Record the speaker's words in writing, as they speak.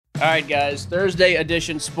All right, guys. Thursday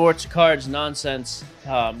edition sports cards nonsense.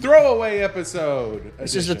 Throwaway episode.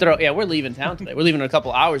 This is the throw. Yeah, we're leaving town today. We're leaving in a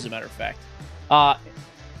couple hours, as a matter of fact.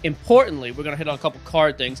 Importantly, we're going to hit on a couple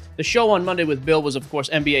card things. The show on Monday with Bill was, of course,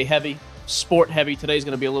 NBA heavy, sport heavy. Today's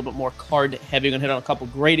going to be a little bit more card heavy. We're going to hit on a couple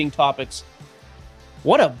grading topics.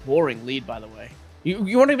 What a boring lead, by the way.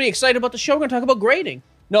 You want to be excited about the show? We're going to talk about grading.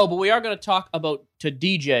 No, but we are going to talk about to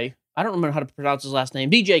DJ. I don't remember how to pronounce his last name.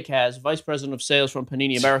 DJ Kaz, Vice President of Sales from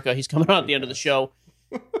Panini America. He's coming on at the end of the show.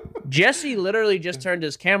 Jesse literally just turned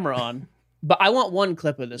his camera on. But I want one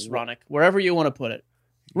clip of this, Ronick, wherever you want to put it.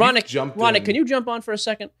 Ronick, can you jump on for a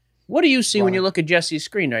second? What do you see when you look at Jesse's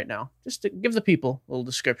screen right now? Just to give the people a little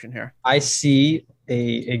description here. I see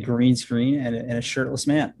a green screen and a shirtless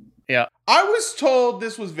man. Yeah. I was told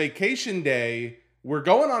this was vacation day. We're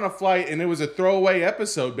going on a flight, and it was a throwaway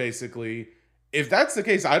episode, basically. If that's the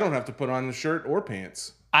case, I don't have to put on a shirt or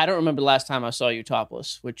pants. I don't remember the last time I saw you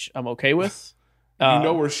topless, which I'm okay with.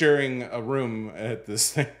 We're sharing a room at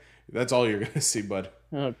this thing. That's all you're going to see, bud.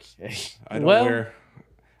 Okay.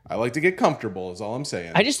 I like to get comfortable, is all I'm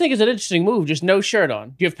saying. I just think it's an interesting move, just no shirt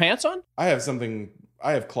on. Do you have pants on? I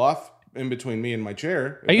have cloth in between me and my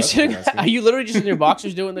chair. Are you literally just in your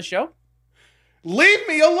boxers doing the show? Leave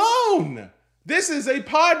me alone! This is a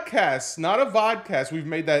podcast, not a vodcast. We've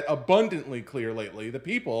made that abundantly clear lately. The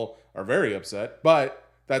people are very upset, but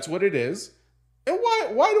that's what it is. And why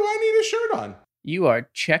do I need a shirt on? You are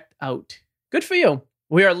checked out. Good for you.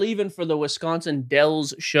 We are leaving for the Wisconsin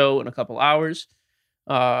Dells show in a couple hours.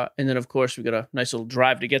 And then, of course, we got a nice little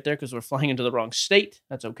drive to get there because we're flying into the wrong state.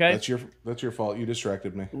 That's okay. That's your fault. You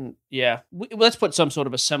distracted me. Yeah. Let's put some sort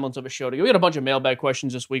of a semblance of a show together. We got a bunch of mailbag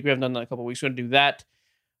questions this week. We haven't done that in a couple of weeks. We're going to do that.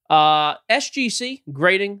 SGC,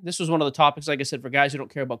 grading. This was one of the topics, like I said, for guys who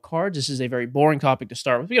don't care about cards. This is a very boring topic to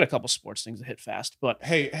start with. We got a couple sports things to hit fast. But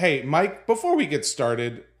Hey, Mike, before we get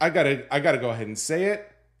started, I gotta go ahead and say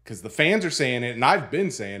it because the fans are saying it and I've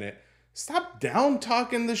been saying it. Stop down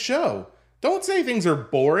talking the show. Don't say things are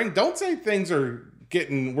boring. Don't say things we're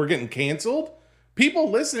getting canceled.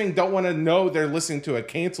 People listening don't want to know they're listening to a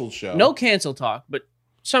canceled show. No cancel talk, but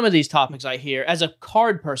some of these topics I hear, as a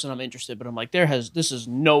card person, I'm interested, but I'm like, this is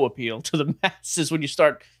no appeal to the masses when you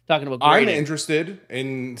start talking about grading. I'm interested,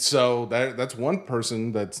 and so that's one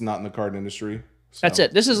person that's not in the card industry. So, that's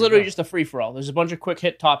it. This is literally just a free-for-all. There's a bunch of quick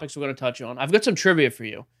hit topics we're going to touch on. I've got some trivia for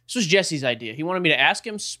you. This was Jesse's idea. He wanted me to ask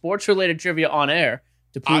him sports-related trivia on air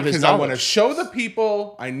to prove his knowledge. Because I want to show the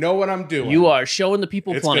people I know what I'm doing. You are showing the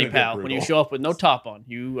people plenty, pal. When you show up with no top on,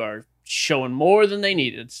 you are showing more than they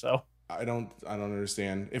needed, so... I don't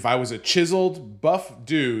understand. If I was a chiseled, buff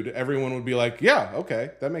dude, everyone would be like, yeah,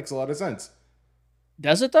 okay, that makes a lot of sense.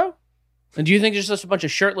 Does it, though? And do you think there's just a bunch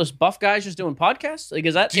of shirtless, buff guys just doing podcasts? Like,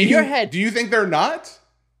 is that in your head? Do you think they're not?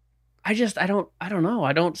 I don't know.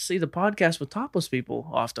 I don't see the podcast with topless people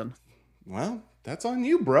often. Well, that's on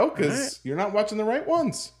you, bro, because You're not watching the right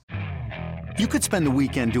ones. You could spend the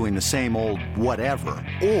weekend doing the same old whatever,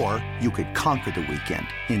 or you could conquer the weekend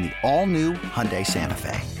in the all-new Hyundai Santa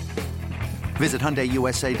Fe. Visit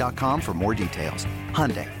HyundaiUSA.com for more details.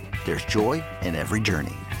 Hyundai, there's joy in every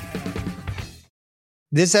journey.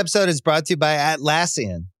 This episode is brought to you by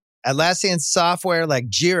Atlassian. Atlassian software like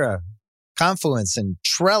Jira, Confluence, and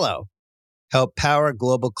Trello help power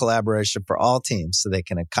global collaboration for all teams so they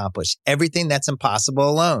can accomplish everything that's impossible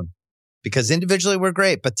alone. Because individually we're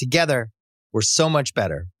great, but together we're so much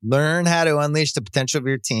better. Learn how to unleash the potential of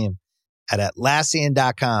your team at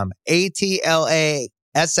Atlassian.com.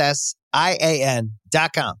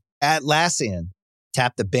 Atlassian.com. Atlassian.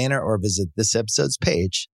 Tap the banner or visit this episode's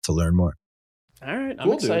page to learn more. All right,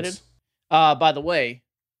 I'm excited. By the way,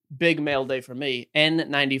 big mail day for me.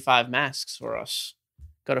 N95 masks for us.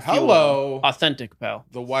 Got a few authentic, pal.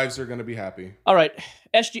 The wives are going to be happy. All right,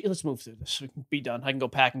 SG. Let's move through this. We can be done. I can go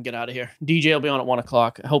pack and get out of here. DJ will be on at 1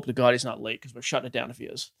 o'clock. I hope to God he's not late because we're shutting it down if he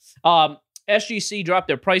is. SGC dropped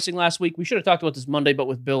their pricing last week. We should have talked about this Monday, but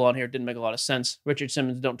with Bill on here, it didn't make a lot of sense. Richard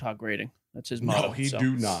Simmons, don't talk grading. That's his motto. No, he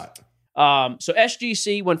do not. So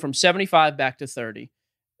SGC went from 75 back to 30.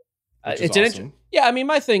 It's awesome. Yeah, I mean,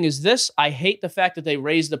 my thing is this. I hate the fact that they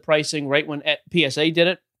raised the pricing right when PSA did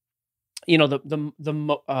it. You know,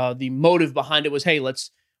 the motive behind it was, hey, let's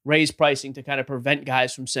raise pricing to kind of prevent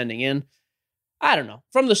guys from sending in. I don't know.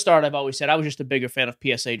 From the start, I've always said I was just a bigger fan of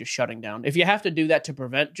PSA just shutting down. If you have to do that to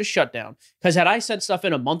prevent, just shut down. Because had I sent stuff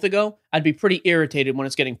in a month ago, I'd be pretty irritated when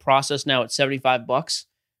it's getting processed now at $75,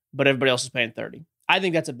 but everybody else is paying $30. I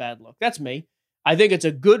think that's a bad look. That's me. I think it's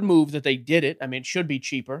a good move that they did it. I mean, it should be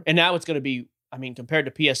cheaper. And now it's going to be, I mean,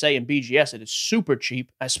 compared to PSA and BGS, it is super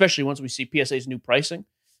cheap, especially once we see PSA's new pricing.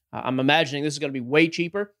 I'm imagining this is going to be way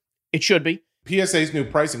cheaper. It should be. PSA's new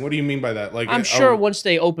pricing. What do you mean by that? Like, I'm sure once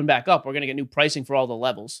they open back up, we're going to get new pricing for all the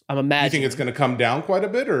levels. I'm imagining. You think it's going to come down quite a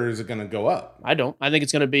bit, or is it going to go up? I don't. I think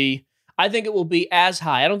it's going to be. I think it will be as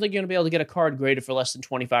high. I don't think you're going to be able to get a card graded for less than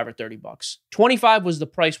 $25 or $30. 25 was the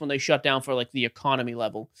price when they shut down for like the economy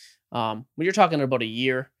level. When you're talking about a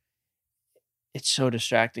year, it's so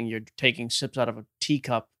distracting. You're taking sips out of a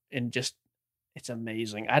teacup and just, it's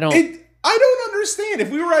amazing. I don't understand.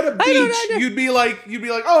 If we were at a beach, you'd be like,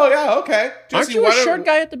 oh yeah, okay. Jesse, aren't you a shirt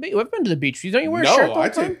guy at the beach? We've been to the beach. Don't you wear a shirt all the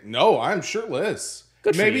time? No, I'm shirtless.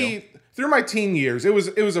 Good for you. Through my teen years, it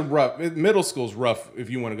was a rough. Middle school's rough if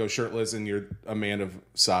you want to go shirtless and you're a man of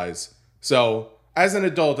size. So as an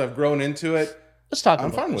adult, I've grown into it.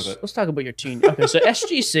 I'm fine with it. Let's talk about your teen. Okay, so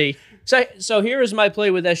SGC. So here is my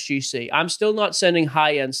play with SGC. I'm still not sending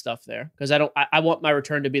high end stuff there because I want my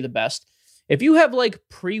return to be the best. If you have like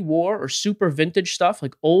pre-war or super vintage stuff,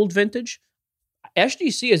 like old vintage,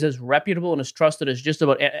 SGC is as reputable and as trusted as just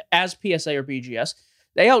about as PSA or BGS.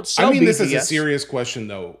 They outsell BGS. This is a serious question,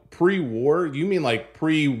 though. Pre-war? You mean like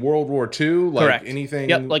pre-World War II? Like correct. Anything?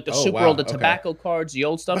 Yep, like the Super World, the tobacco cards, the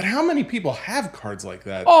old stuff. But how many people have cards like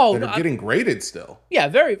that that are getting graded still? Yeah,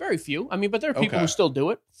 very, very few. But there are people who still do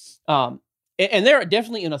it. And they're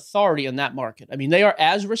definitely an authority in that market. They are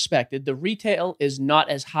as respected. The retail is not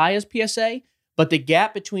as high as PSA, but the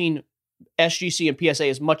gap between SGC and PSA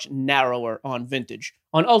is much narrower on vintage.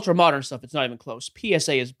 On ultra modern stuff, it's not even close.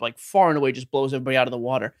 PSA is like far and away just blows everybody out of the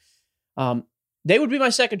water. They would be my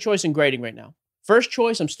second choice in grading right now. First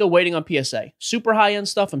choice, I'm still waiting on PSA. Super high end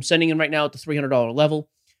stuff, I'm sending in right now at the $300 level.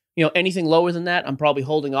 Anything lower than that, I'm probably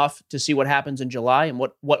holding off to see what happens in July and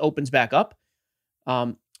what opens back up.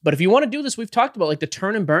 But if you want to do this, we've talked about like the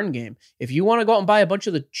turn and burn game. If you want to go out and buy a bunch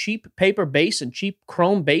of the cheap paper base and cheap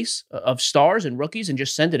chrome base of stars and rookies and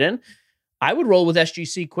just send it in, I would roll with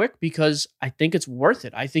SGC quick because I think it's worth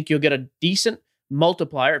it. I think you'll get a decent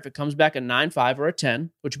multiplier if it comes back a 9.5 or a 10,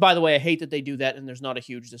 which, by the way, I hate that they do that and there's not a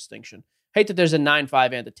huge distinction. Hate that there's a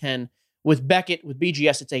 9.5 and a 10. With Beckett, with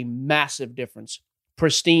BGS, it's a massive difference.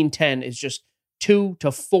 Pristine 10 is just 2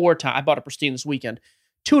 to 4 times. I bought a Pristine this weekend.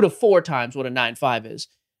 2 to 4 times what a 9.5 is.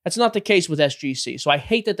 That's not the case with SGC. So I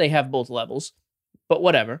hate that they have both levels, but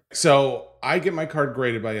whatever. So I get my card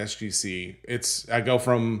graded by SGC. I go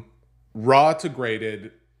from raw to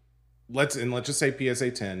graded. Let's just say PSA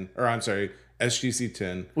 10, or I'm sorry, SGC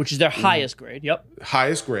 10, which is their highest grade. Yep,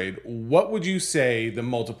 highest grade. What would you say the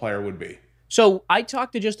multiplier would be? So I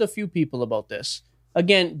talked to just a few people about this.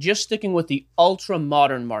 Again, just sticking with the ultra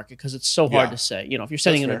modern market because it's so hard to say. If you're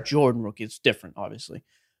sending in a Jordan rookie, it's different, obviously.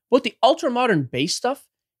 But the ultra modern base stuff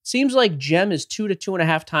seems like gem is 2 to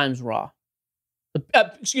 2.5 times raw.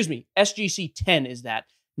 SGC 10 is that.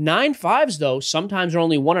 9.5s, though, sometimes are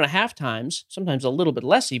only 1.5 times, sometimes a little bit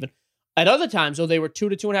less even. At other times, though, they were 2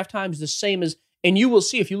 to 2.5 times the same as, and you will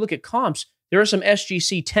see if you look at comps, there are some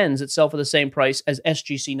SGC 10s that sell for the same price as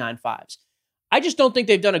SGC 9.5s. I just don't think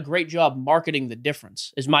they've done a great job marketing the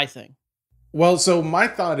difference, is my thing. Well, so my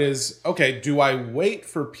thought is, okay, do I wait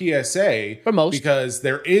for PSA? For most. Because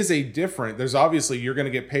there's obviously, you're going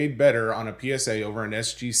to get paid better on a PSA over an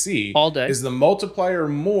SGC. All day. Is the multiplier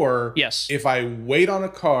more? Yes. If I wait on a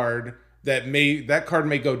card, that card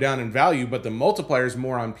may go down in value, but the multiplier is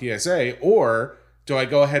more on PSA? Or do I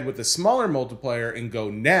go ahead with the smaller multiplier and go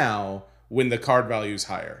now when the card value is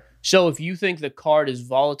higher? So if you think the card is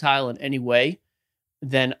volatile in any way,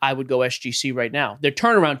 then I would go SGC right now. Their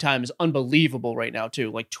turnaround time is unbelievable right now, too.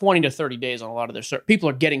 Like 20 to 30 days on a lot of their people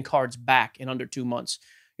are getting cards back in under 2 months.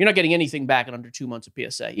 You're not getting anything back in under 2 months of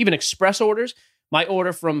PSA. Even express orders, my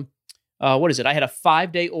order from, I had a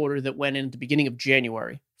 5-day order that went in at the beginning of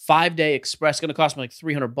January. 5-day express, going to cost me like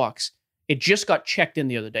 $300. It just got checked in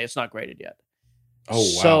the other day. It's not graded yet. Oh,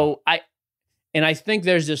 wow. So I think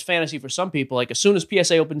there's this fantasy for some people, like as soon as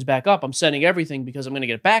PSA opens back up, I'm sending everything because I'm going to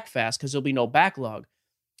get it back fast because there'll be no backlog.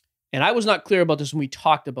 And I was not clear about this when we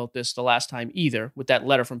talked about this the last time either with that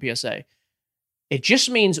letter from PSA. It just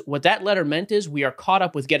means what that letter meant is we are caught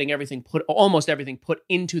up with getting almost everything put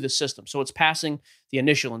into the system. So it's passing the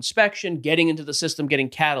initial inspection, getting into the system, getting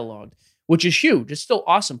cataloged, which is huge. It's still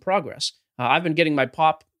awesome progress. I've been getting my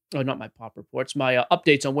not my pop reports, my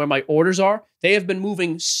updates on where my orders are. They have been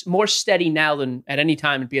moving more steady now than at any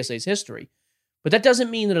time in PSA's history. But that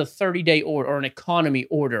doesn't mean that a 30-day order or an economy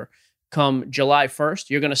order come July 1st,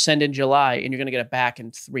 you're going to send in July and you're going to get it back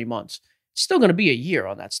in 3 months. It's still going to be a year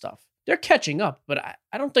on that stuff. They're catching up, but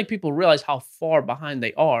I don't think people realize how far behind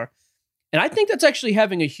they are. And I think that's actually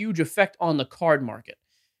having a huge effect on the card market.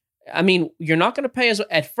 You're not going to pay as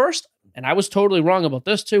at first, and I was totally wrong about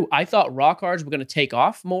this too. I thought raw cards were going to take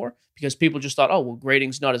off more because people just thought, oh, well,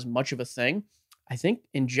 grading's not as much of a thing. I think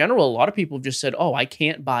in general, a lot of people have just said, oh, I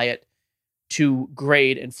can't buy it to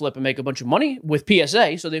grade and flip and make a bunch of money with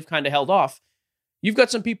PSA, so they've kind of held off. You've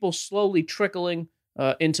got some people slowly trickling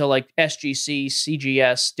into like SGC,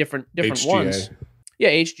 CGS, different HGA. Ones. Yeah,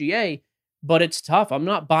 HGA, but it's tough. I'm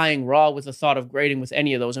not buying raw with the thought of grading with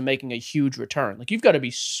any of those and making a huge return. Like, you've got to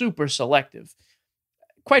be super selective.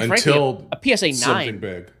 Quite frankly, a PSA 9. Something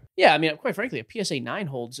big. Yeah, I mean, quite frankly, a PSA 9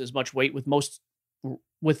 holds as much weight with most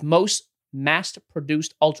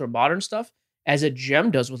mass-produced ultra-modern stuff as a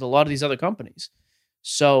gem does with a lot of these other companies.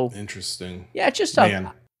 So interesting. Yeah, it's just tough.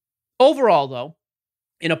 Man. Overall, though,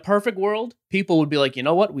 in a perfect world, people would be like, you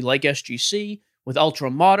know what? We like SGC with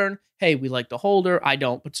ultra modern. Hey, we like the holder. I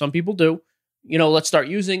don't, but some people do. Let's start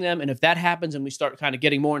using them. And if that happens and we start kind of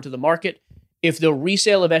getting more into the market, if the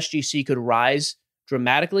resale of SGC could rise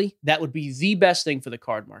dramatically, that would be the best thing for the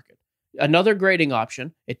card market. Another grading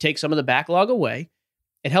option. It takes some of the backlog away.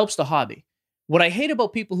 It helps the hobby. What I hate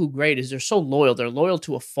about people who grade is they're so loyal. They're loyal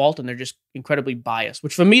to a fault and they're just incredibly biased,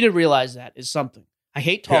 which for me to realize that is something. I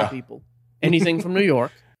hate tall people. Anything from New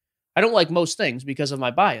York. I don't like most things because of my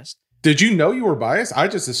bias. Did you know you were biased? I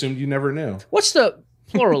just assumed you never knew. What's the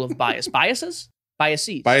plural of bias? Biases?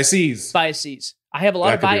 Biases. Biases. I have a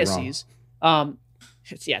lot of biases.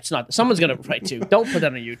 It's not. Someone's going to write too. Don't put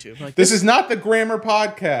that on YouTube. Like, this is not the grammar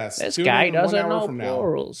podcast. This guy doesn't know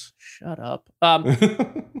plurals. Shut up. I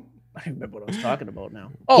don't remember what I was talking about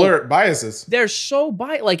now. Oh, biases. They're so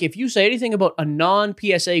biased. Like, if you say anything about a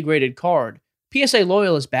non-PSA graded card, PSA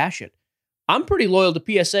loyalists bash it. I'm pretty loyal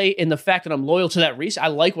to PSA in the fact that I'm loyal to that resale. I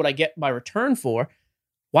like what I get my return for.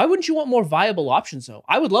 Why wouldn't you want more viable options, though?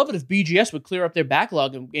 I would love it if BGS would clear up their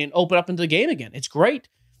backlog and open up into the game again. It's great.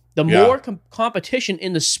 The more competition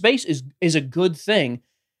in the space is a good thing.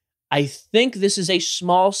 I think this is a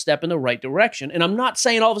small step in the right direction. And I'm not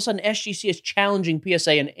saying all of a sudden SGC is challenging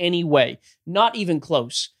PSA in any way. Not even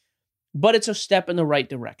close. But it's a step in the right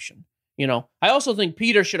direction. I also think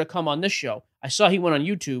Peter should have come on this show. I saw he went on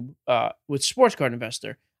YouTube with Sports Card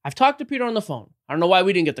Investor. I've talked to Peter on the phone. I don't know why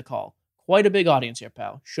we didn't get the call. Quite a big audience here,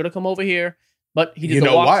 pal. Should have come over here, but he did the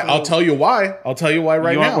walkthrough. Why? I'll tell you why right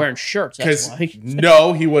now. You aren't wearing shirts, that's why.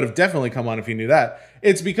 No, he would have definitely come on if he knew that.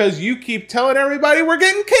 It's because you keep telling everybody we're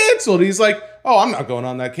getting canceled. He's like, oh, I'm not going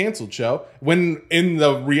on that canceled show. When in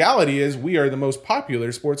the reality is we are the most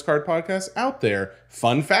popular sports card podcast out there.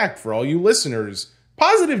 Fun fact for all you listeners.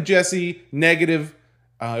 Positive Jesse, negative.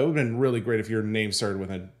 It would have been really great if your name started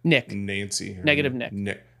with a Nick. Nancy. Negative Nick.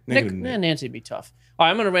 Nick. Nancy would be tough. All right,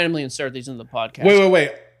 I'm going to randomly insert these into the podcast.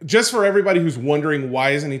 Wait. Just for everybody who's wondering,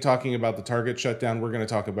 why isn't he talking about the Target shutdown? We're going to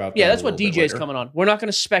talk about that. Yeah, that's what DJ's coming on. We're not going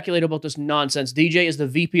to speculate about this nonsense. DJ is the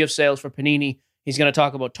VP of sales for Panini. He's going to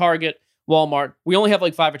talk about Target, Walmart. We only have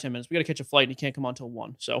like 5 or 10 minutes. We got to catch a flight and he can't come on till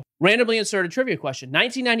 1. So, randomly inserted trivia question.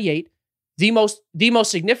 1998, the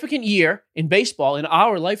most significant year in baseball in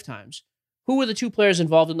our lifetimes. Who were the 2 players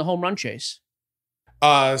involved in the home run chase?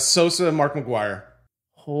 Sosa and Mark McGwire.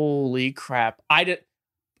 Holy crap.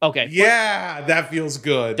 Okay. Yeah, that feels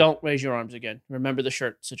good. Don't raise your arms again. Remember the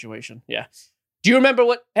shirt situation. Yeah. Do you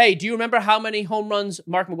remember how many home runs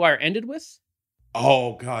Mark McGwire ended with?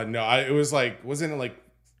 Oh, God, no. Was it in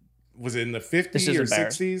the 50s or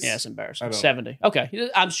 60s? Yeah, it's embarrassing. 70. Okay.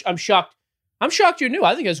 I'm shocked. I'm shocked you knew.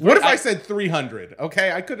 I think it's great. What if I said 300?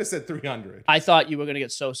 Okay, I could have said 300. I thought you were going to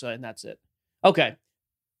get Sosa, and that's it. Okay.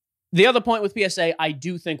 The other point with PSA, I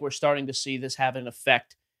do think we're starting to see this have an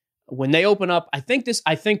effect. When they open up, I think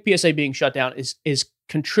PSA being shut down is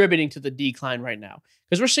contributing to the decline right now.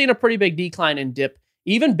 Because we're seeing a pretty big decline in dip.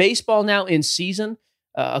 Even baseball now in season,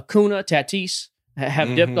 Acuna, Tatis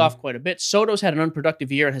have dipped off quite a bit. Soto's had an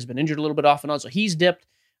unproductive year and has been injured a little bit off and on, so he's dipped.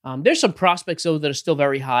 There's some prospects, though, that are still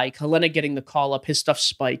very high. Kalenic getting the call up, his stuff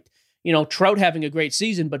spiked. Trout having a great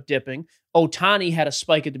season, but dipping. Ohtani had a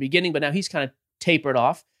spike at the beginning, but now he's kind of tapered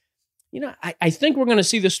off. I think we're going to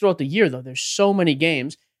see this throughout the year, though. There's so many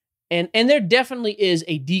games. And there definitely is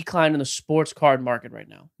a decline in the sports card market right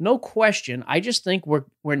now. No question. I just think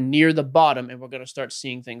we're near the bottom, and we're going to start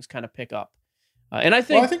seeing things kind of pick up. And I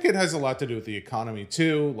think it has a lot to do with the economy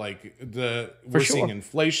too. Like we're seeing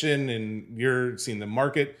inflation, and you're seeing the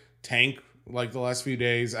market tank like the last few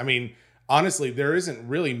days. I mean, honestly, there isn't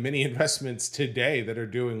really many investments today that are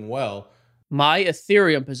doing well. My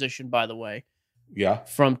Ethereum position, by the way,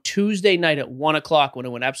 from Tuesday night at 1:00 when it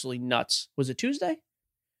went absolutely nuts. Was it Tuesday?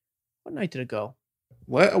 What night did it go?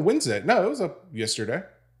 Wednesday. No, it was up yesterday.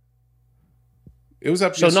 It was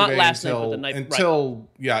up yesterday. So not last night, but the night until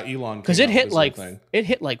Elon. Because it hit like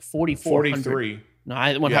 44. No,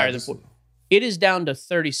 I went higher than 40. It is down to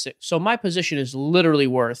 36. So my position is literally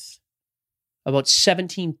worth about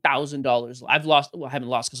 $17,000. I've lost, well, I haven't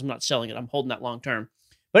lost because I'm not selling it. I'm holding that long term.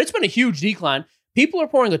 But it's been a huge decline. People are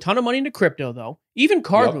pouring a ton of money into crypto, though. Even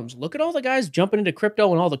card rooms. Look at all the guys jumping into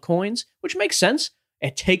crypto and all the coins, which makes sense.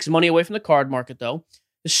 It takes money away from the card market, though.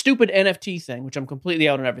 The stupid NFT thing, which I'm completely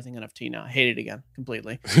out on everything NFT now. I hate it again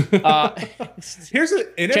completely. Here's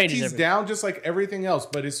the NFT's down just like everything else,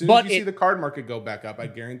 but as soon as you see the card market go back up, I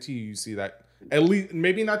guarantee you see that at least,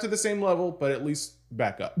 maybe not to the same level, but at least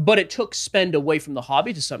back up. But it took spend away from the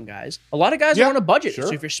hobby to some guys. A lot of guys are on a budget. Sure.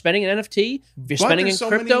 So if you're spending an NFT, if you're spending in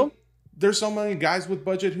crypto. There's so many guys with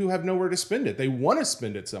budget who have nowhere to spend it. They want to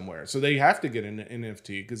spend it somewhere. So they have to get an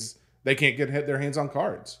NFT because they can't get their hands on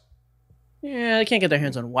cards. Yeah, they can't get their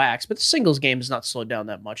hands on wax, but the singles game has not slowed down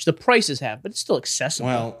that much. The prices have, but it's still accessible.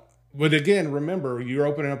 Well, but again, remember, you're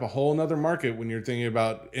opening up a whole nother market when you're thinking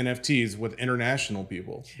about NFTs with international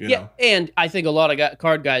people. You know? And I think a lot of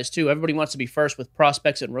card guys, too. Everybody wants to be first with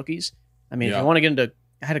prospects and rookies. I mean, if you want to get into...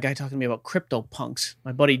 I had a guy talking to me about crypto punks,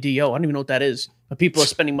 my buddy D.O. I don't even know what that is, but people are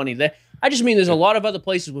spending money there. I just mean there's a lot of other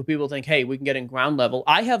places where people think, hey, we can get in ground level.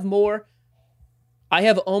 I have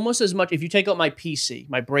almost as much, if you take out my PC,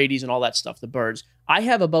 my Brady's and all that stuff, the birds, I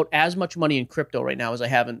have about as much money in crypto right now as I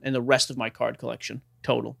have in the rest of my card collection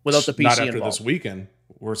total, without the PC Not after involved. This weekend.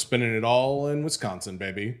 We're spending it all in Wisconsin,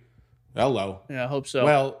 baby. Hello. Yeah, I hope so.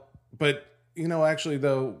 Well, but, actually,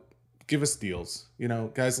 though, give us deals.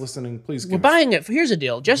 Guys listening, please give We're buying it. Here's a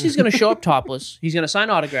deal. Jesse's going to show up topless. He's going to sign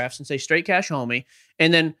autographs and say straight cash homie.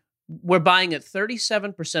 And then we're buying at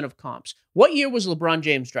 37% of comps. What year was LeBron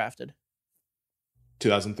James drafted?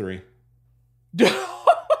 2003.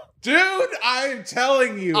 Dude, I'm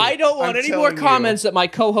telling you. I don't want any more comments that my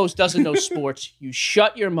co-host doesn't know sports. You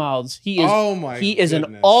shut your mouths. He is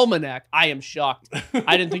an almanac. I am shocked.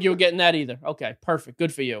 I didn't think you were getting that either. Okay, perfect.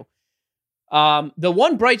 Good for you. The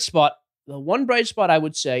one bright spot I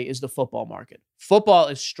would say is the football market. Football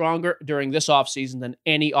is stronger during this offseason than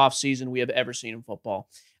any offseason we have ever seen in football.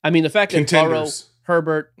 I mean, the fact that Burrow,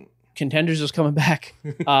 Herbert, Contenders is coming back.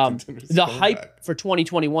 The hype for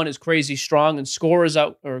 2021 is crazy strong, and Score is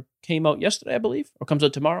out, or came out yesterday, I believe, or comes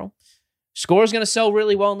out tomorrow. Score is going to sell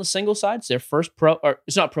really well on the single side. It's their first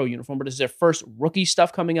it's not pro uniform, but it's their first rookie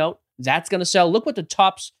stuff coming out. That's going to sell. Look what the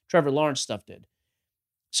Topps Trevor Lawrence stuff did.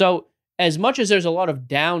 So as much as there's a lot of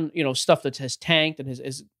down, stuff that has tanked and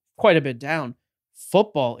is quite a bit down,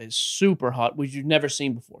 football is super hot, which you've never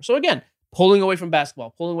seen before. So again, pulling away from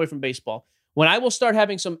basketball, pulling away from baseball. When I will start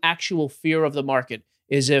having some actual fear of the market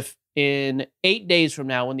is if in 8 days from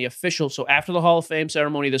now, when the official, so after the Hall of Fame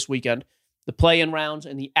ceremony this weekend, the play-in rounds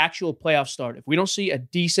and the actual playoffs start, if we don't see a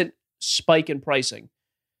decent spike in pricing,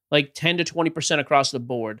 like 10 to 20% across the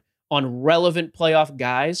board on relevant playoff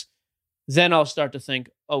guys, then I'll start to think,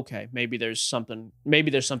 okay, maybe there's something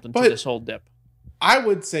to this whole dip. I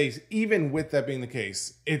would say, even with that being the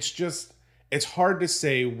case, it's hard to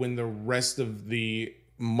say when the rest of the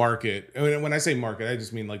market, and when I say market, I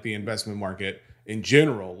just mean like the investment market in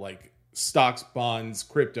general, like stocks, bonds,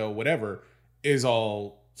 crypto, whatever, is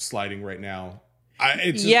all sliding right now.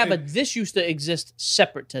 But this used to exist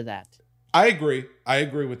separate to that. I agree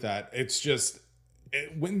with that. It's just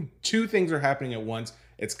when two things are happening at once,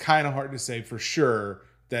 it's kind of hard to say for sure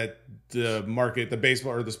that the market, the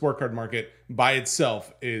baseball or the sport card market by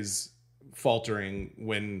itself is faltering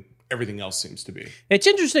when everything else seems to be. It's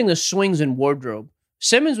interesting, the swings in wardrobe.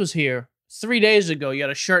 Simmons was here 3 days ago. You had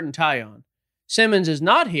a shirt and tie on. Simmons is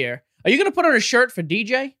not here. Are you going to put on a shirt for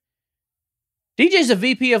DJ? DJ's a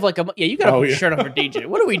VP of you got to put a shirt on for DJ.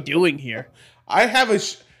 What are we doing here? I have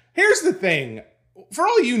here's the thing. For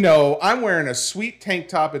all you know, I'm wearing a sweet tank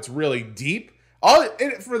top. It's really deep.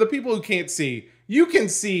 For the people who can't see, you can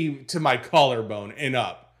see to my collarbone and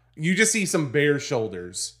up. You just see some bare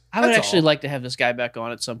shoulders. I would actually like to have this guy back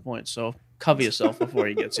on at some point, so cover yourself before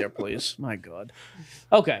he gets here, please. My God.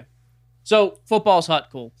 Okay. So, football's hot,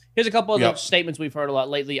 cool. Here's a couple of statements we've heard a lot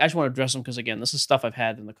lately. I just want to address them because, again, this is stuff I've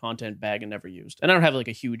had in the content bag and never used. And I don't have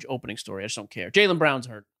a huge opening story. I just don't care. Jaylen Brown's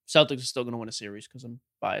hurt. Celtics are still going to win a series because I'm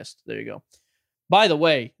biased. There you go. By the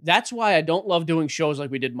way, that's why I don't love doing shows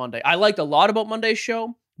like we did Monday. I liked a lot about Monday's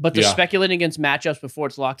show, but the speculating against matchups before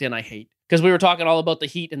it's locked in, I hate. Because we were talking all about the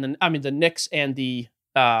Heat and the Knicks and the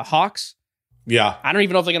Hawks. Yeah. I don't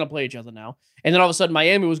even know if they're going to play each other now. And then all of a sudden,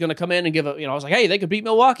 Miami was going to come in and give I was like, hey, they could beat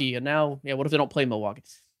Milwaukee. And now, what if they don't play Milwaukee?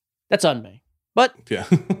 That's on me. But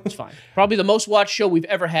it's fine. Probably the most watched show we've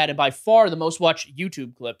ever had, and by far the most watched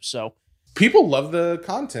YouTube clip. So people love the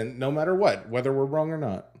content no matter what, whether we're wrong or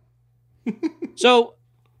not. So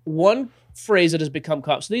one phrase that has become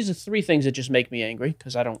so these are three things that just make me angry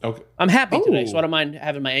because I don't. Okay. I'm happy today, so I don't mind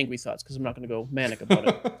having my angry thoughts because I'm not going to go manic about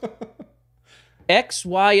it. X,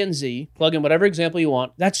 Y, and Z, plug in whatever example you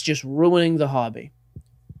want, that's just ruining the hobby.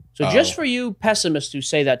 So just for you pessimists who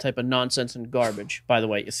say that type of nonsense and garbage, by the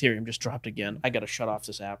way, Ethereum just dropped again. I got to shut off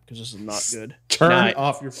this app because this is not good. Turn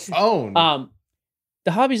off your phone.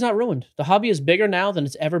 The hobby's not ruined. The hobby is bigger now than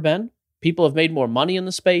it's ever been. People have made more money in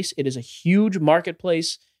the space. It is a huge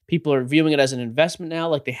marketplace. People are viewing it as an investment now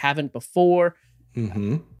like they haven't before.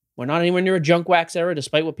 Mm-hmm. We're not anywhere near a junk wax era,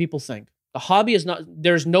 despite what people think. The hobby is not,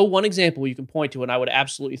 there's no one example you can point to, and I would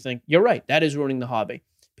absolutely think, you're right, that is ruining the hobby.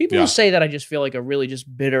 People who say that, I just feel like are really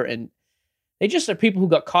just bitter, and they just are people who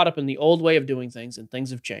got caught up in the old way of doing things, and things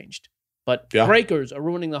have changed. But breakers are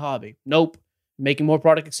ruining the hobby. Nope. Making more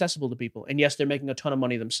product accessible to people. And yes, they're making a ton of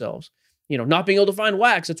money themselves. You know, not being able to find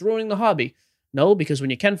wax, it's ruining the hobby. No, because when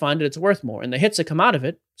you can find it, it's worth more. And the hits that come out of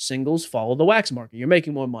it, singles follow the wax market. You're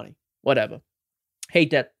making more money. Whatever. Hate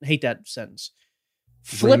that sentence.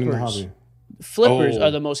 Flippers are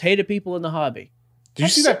the most hated people in the hobby. Did you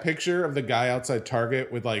see that picture of the guy outside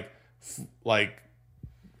Target with like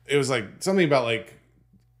it was like something about like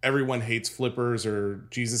everyone hates flippers or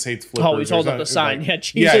Jesus hates flippers? Oh, he's holding up the sign. Like,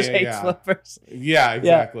 Jesus hates flippers. Yeah,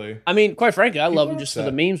 exactly. Yeah. I mean, quite frankly, I love them just for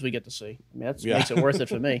the memes we get to see. I mean, that makes it worth it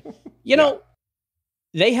for me. You know,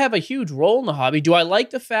 they have a huge role in the hobby. Do I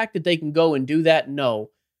like the fact that they can go and do that?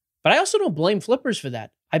 No. But I also don't blame flippers for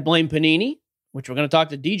that. I blame Panini, which we're going to talk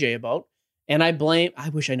to DJ about. And I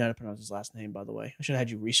wish I knew how to pronounce his last name, by the way. I should have had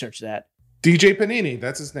you research that. DJ Panini,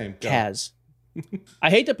 that's his name. Kaz. I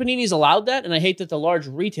hate that Panini's allowed that, and I hate that the large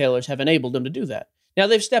retailers have enabled them to do that. Now,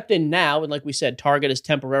 they've stepped in now, and like we said, Target is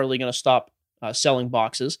temporarily going to stop selling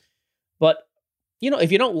boxes. But, you know,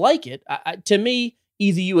 if you don't like it, to me,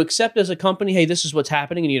 either you accept as a company, hey, this is what's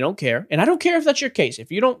happening, and you don't care. And I don't care if that's your case.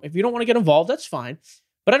 If you don't want to get involved, that's fine.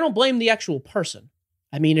 But I don't blame the actual person.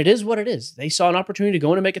 I mean, it is what it is. They saw an opportunity to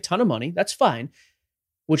go in and make a ton of money. That's fine.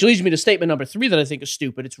 Which leads me to statement number 3 that I think is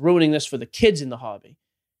stupid. It's ruining this for the kids in the hobby.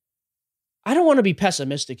 I don't want to be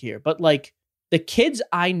pessimistic here, but like the kids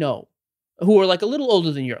I know who are like a little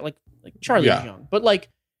older than you, like Charlie's young, but like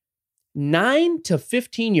 9 to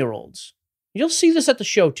 15-year-olds, you'll see this at the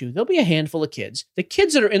show too. There'll be a handful of kids. The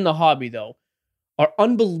kids that are in the hobby though are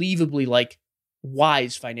unbelievably like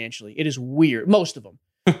wise financially. It is weird. Most of them,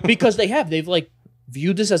 because they've like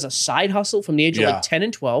viewed this as a side hustle from the age of like 10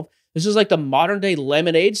 and 12. This is like the modern day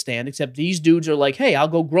lemonade stand, except these dudes are like, hey, I'll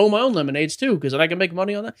go grow my own lemonades too, because then I can make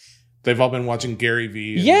money on that. They've all been watching Gary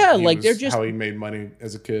Vee. They're just how he made money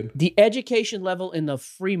as a kid. The education level in the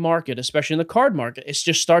free market, especially in the card market, it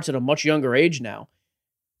just starts at a much younger age now.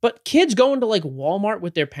 But kids going to like Walmart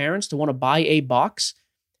with their parents to want to buy a box,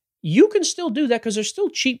 you can still do that because there's still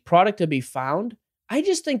cheap product to be found. I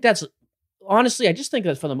just think that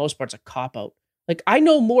for the most part, it's a cop-out. Like, I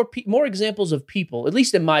know more examples of people, at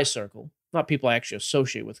least in my circle, not people I actually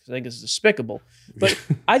associate with, because I think it's despicable, but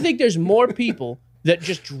I think there's more people that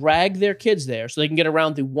just drag their kids there so they can get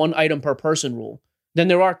around the 1 item per person rule than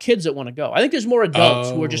there are kids that want to go. I think there's more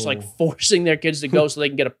adults who are just like forcing their kids to go so they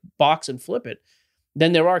can get a box and flip it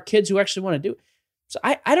than there are kids who actually want to do it. So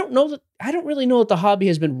I don't really know that the hobby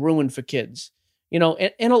has been ruined for kids. You know,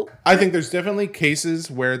 I think there's definitely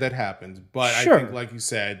cases where that happens, but I think, like you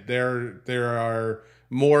said, there are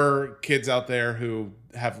more kids out there who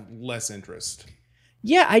have less interest.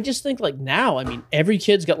 Yeah, I just think like now, I mean, every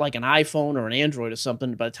kid's got like an iPhone or an Android or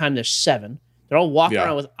something. By the time they're 7, they're all walking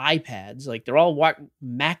around with iPads. Like they're all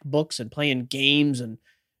MacBooks and playing games and,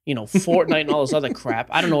 you know, Fortnite and all this other crap.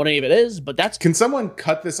 I don't know what any of it is, but that's... Can someone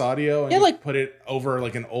cut this audio and like put it over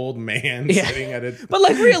like an old man sitting at it? But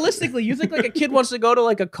like realistically, you think like a kid wants to go to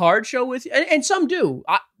like a card show with you? And some do.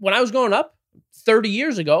 When I was growing up 30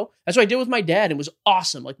 years ago, that's what I did with my dad. It was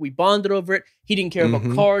awesome. Like we bonded over it. He didn't care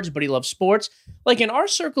about cards, but he loved sports. Like in our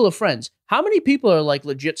circle of friends, how many people are like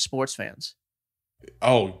legit sports fans?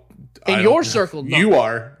 Oh, in your circle, no. You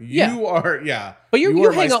are, yeah. But you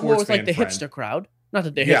hang out more with like the hipster crowd. Not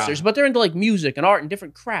that they're hipsters, but they're into like music and art and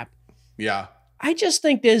different crap. Yeah. I just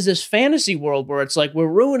think there's this fantasy world where it's like we're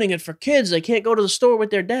ruining it for kids. They can't go to the store with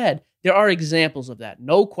their dad. There are examples of that,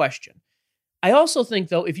 no question. I also think,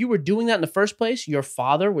 though, if you were doing that in the first place, your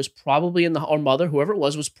father was probably or mother, whoever it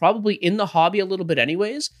was probably in the hobby a little bit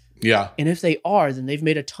anyways. Yeah. And if they are, then they've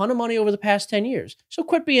made a ton of money over the past 10 years. So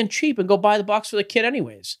quit being cheap and go buy the box for the kid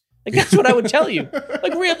anyways. Like, that's what I would tell you.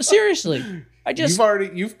 Like, seriously.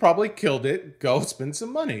 You've probably killed it. Go spend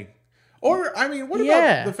some money. Or, I mean, what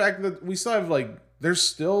about the fact that we still have, like, there's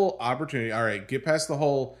still opportunity. All right, get past the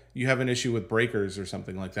whole, you have an issue with breakers or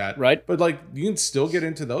something like that. Right. But, like, you can still get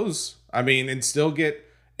into those. I mean, and still get,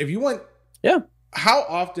 if you want how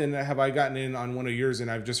often have I gotten in on one of yours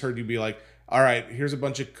and I've just heard you be like, all right, here's a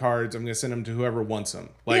bunch of cards. I'm going to send them to whoever wants them.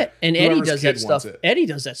 Like, yeah, and Eddie whoever's does kid that stuff. wants it. Eddie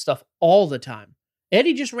does that stuff all the time.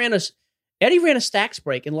 Eddie ran a stacks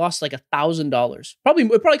break and lost like $1,000.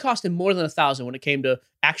 It probably cost him more than $1,000 when it came to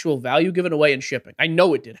actual value given away and shipping. I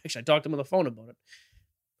know it did. Actually, I talked to him on the phone about it.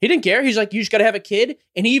 He didn't care. He's like, you just got to have a kid.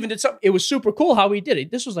 And he even did something. It was super cool how he did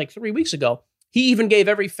it. This was like 3 weeks ago. He even gave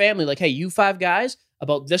every family like, hey, you 5 guys,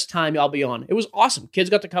 about this time I'll be on. It was awesome. Kids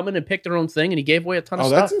got to come in and pick their own thing, and he gave away a ton of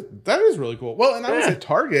stuff. That is really cool. Well, and I was at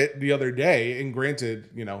Target the other day, and granted,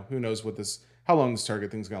 who knows how long this Target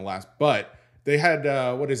thing's going to last, but they had,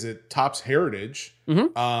 Topps Heritage.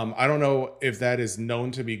 Mm-hmm. I don't know if that is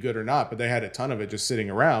known to be good or not, but they had a ton of it just sitting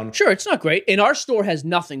around. Sure, it's not great. And our store has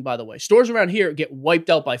nothing, by the way. Stores around here get wiped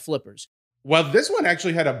out by flippers. Well, this one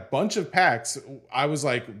actually had a bunch of packs. I was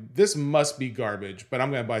like, this must be garbage, but I'm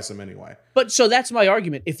going to buy some anyway. But so that's my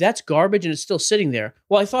argument. If that's garbage and it's still sitting there,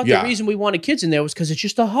 well, I thought the reason we wanted kids in there was because it's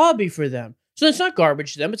just a hobby for them. So it's not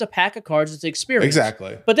garbage to them. It's a pack of cards. It's an experience.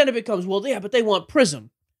 Exactly. But then it becomes, well, yeah, but they want Prism.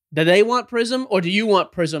 Do they want Prism or do you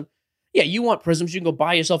want Prism? Yeah, you want Prism so you can go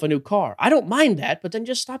buy yourself a new car. I don't mind that, but then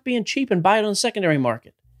just stop being cheap and buy it on the secondary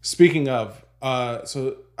market. Speaking of,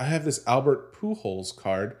 so I have this Albert Pujols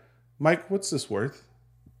card. Mike, what's this worth?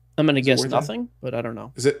 I'm going to guess nothing, but I don't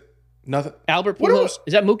know. Is it nothing? Albert Pujols?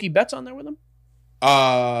 Is that Mookie Betts on there with him?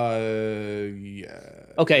 Yeah.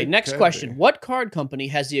 Okay, next question. What card company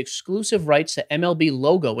has the exclusive rights to MLB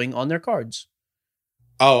logoing on their cards?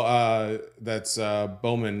 Oh, that's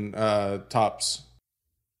Bowman Topps.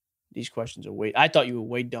 These questions are I thought you were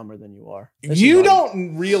way dumber than you are. You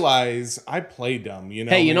don't realize I play dumb,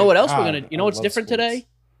 Hey, you know what else we're going to, you know what's different today?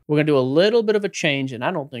 We're going to do a little bit of a change, and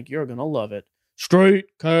I don't think you're going to love it. Straight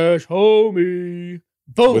cash homie.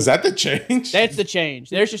 Boom. Was that the change? That's the change.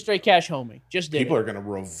 There's your straight cash homie. Just did People it. are going to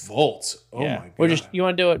revolt. Oh yeah. my God. You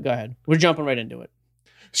want to do it? Go ahead. We're jumping right into it.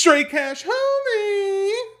 Straight cash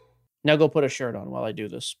homie. Now go put a shirt on while I do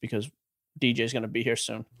this because DJ's going to be here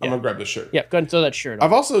soon. I'm going to grab the shirt. Yeah, go ahead and throw that shirt on.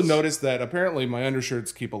 I've also noticed that apparently my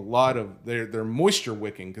undershirts keep a lot of, they're moisture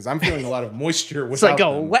wicking because I'm feeling a lot of moisture It's like them.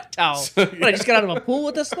 a wet towel. So, What, I just got out of a pool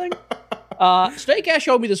with this thing? Straight cash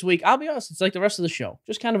homie this week. I'll be honest, it's like the rest of the show.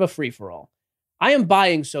 Just kind of a free-for-all. I am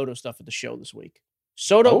buying Soto stuff at the show this week.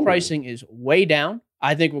 Soto pricing is way down.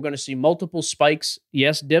 I think we're going to see multiple spikes.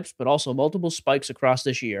 Yes, dips, but also multiple spikes across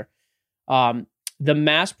this year. The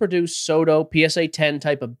mass-produced Soto PSA 10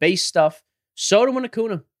 type of base stuff, Soto and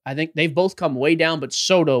Acuna, I think they've both come way down, but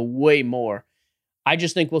Soto way more. I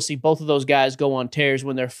just think we'll see both of those guys go on tears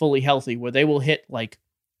when they're fully healthy, where they will hit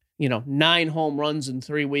 9 home runs in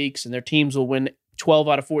 3 weeks, and their teams will win 12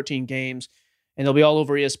 out of 14 games, and they'll be all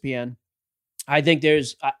over ESPN. I think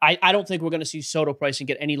I don't think we're going to see Soto pricing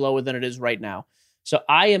get any lower than it is right now. So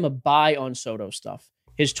I am a buy on Soto stuff.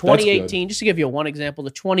 His 2018, just to give you one example,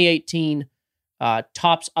 the 2018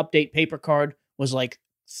 Topps update paper card was like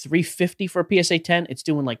 $350 for a PSA 10. It's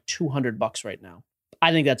doing like $200 right now.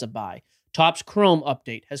 I think that's a buy. Topps Chrome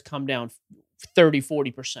update has come down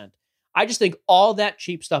 30-40%. I just think all that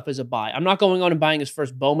cheap stuff is a buy. I'm not going on and buying his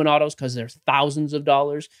first Bowman autos because they're thousands of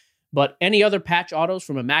dollars. But any other patch autos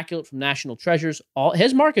from Immaculate, from National Treasures,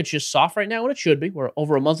 his market's just soft right now, and it should be. We're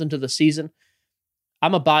over a month into the season.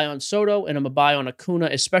 I'm a buy on Soto, and I'm a buy on Acuna,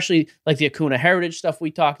 especially like the Acuna Heritage stuff we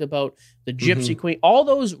talked about, the Gypsy Queen, all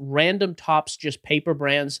those random Topps, just paper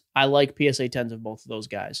brands. I like PSA 10s of both of those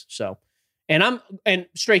guys. So, and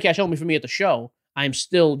straight cash only for me at the show. I'm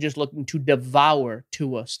still just looking to devour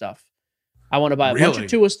Tua stuff. I want to buy a bunch of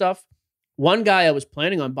Tua stuff. One guy I was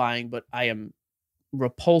planning on buying, but I am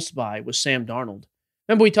repulsed by, was Sam Darnold.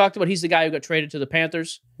 Remember we talked about he's the guy who got traded to the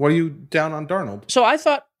Panthers? What are you down on Darnold? So I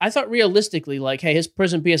thought realistically, like, hey, his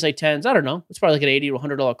Prism PSA 10s, I don't know, it's probably like an $80 to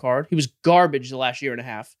 $100 card. He was garbage the last year and a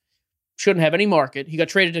half. Shouldn't have any market. He got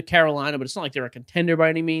traded to Carolina, but it's not like they're a contender by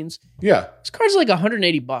any means. Yeah. This card's like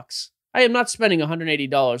 $180. I am not spending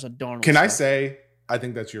 $180 on Darnold. Can I say, I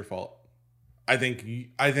think that's your fault. I think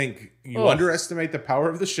you underestimate the power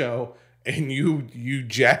of the show, and you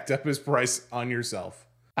jacked up his price on yourself.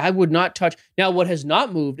 I would not touch. Now, what has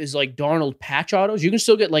not moved is like Darnold patch autos. You can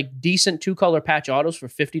still get like decent 2-color patch autos for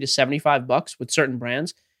 $50 to $75 with certain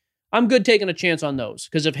brands. I'm good taking a chance on those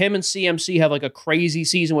because if him and CMC have like a crazy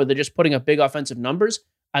season where they're just putting up big offensive numbers,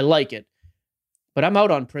 I like it. But I'm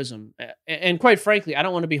out on Prism. And quite frankly, I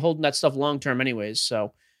don't want to be holding that stuff long-term anyways.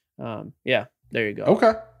 So, yeah, there you go.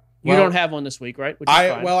 Okay. You don't have one this week, right? Which is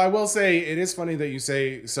fine. Well, I will say it is funny that you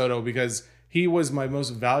say Soto because he was my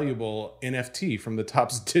most valuable NFT from the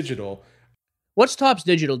Topps Digital. What's Topps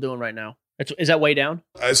Digital doing right now? Is that way down?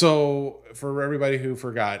 So for everybody who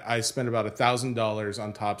forgot, I spent about $1,000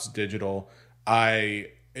 on Topps Digital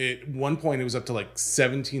At one point it was up to like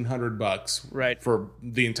 $1,700 Right. for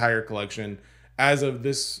the entire collection. As of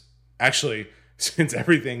this, actually, since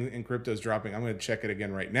everything in crypto is dropping, I'm going to check it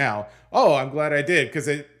again right now. Oh, I'm glad I did, because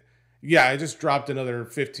I just dropped another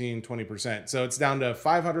 15-20%. So it's down to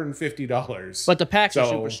 $550. But the packs are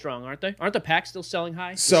super strong, aren't they? Aren't the packs still selling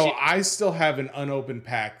high? So I still have an unopened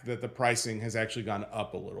pack that the pricing has actually gone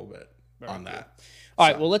up a little bit on that. All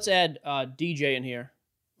right, well, let's add DJ in here.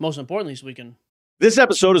 Most importantly, so we can... This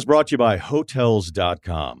episode is brought to you by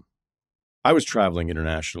Hotels.com. I was traveling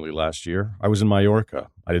internationally last year. I was in Mallorca.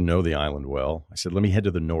 I didn't know the island well. I said, let me head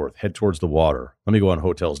to the north, head towards the water. Let me go on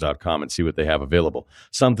Hotels.com and see what they have available.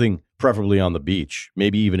 Something preferably on the beach,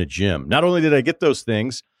 maybe even a gym. Not only did I get those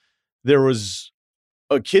things, there was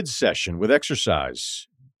a kids session with exercise,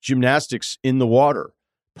 gymnastics in the water,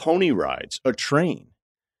 pony rides, a train.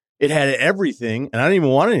 It had everything, and I didn't even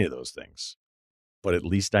want any of those things. But at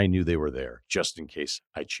least I knew they were there, just in case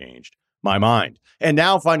I changed my mind. And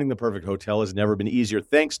now finding the perfect hotel has never been easier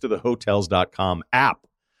thanks to the Hotels.com app.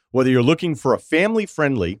 Whether you're looking for a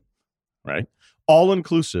family-friendly, right,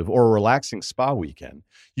 all-inclusive or a relaxing spa weekend,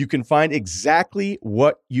 you can find exactly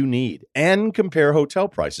what you need and compare hotel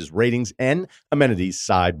prices, ratings, and amenities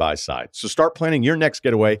side by side. So start planning your next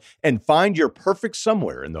getaway and find your perfect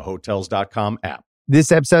somewhere in the Hotels.com app.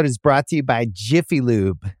 This episode is brought to you by Jiffy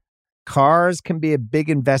Lube. Cars can be a big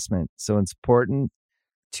investment, so it's important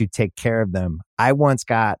to take care of them. I once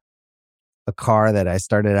got a car that I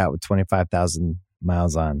started out with 25,000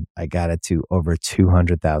 miles on. I got it to over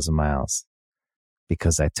 200,000 miles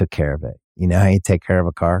because I took care of it. You know how you take care of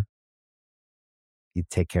a car? You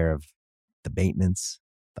take care of the maintenance,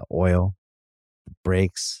 the oil, the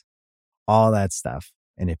brakes, all that stuff.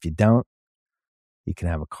 And if you don't, you can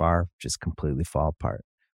have a car just completely fall apart.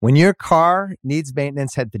 When your car needs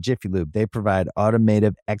maintenance, head to Jiffy Lube. They provide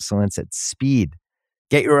automotive excellence at speed.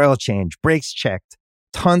 Get your oil change, brakes checked,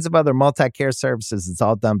 tons of other multi-care services. It's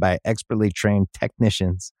all done by expertly trained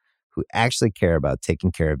technicians who actually care about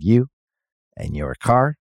taking care of you and your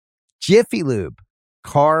car. Jiffy Lube,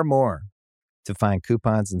 car more. To find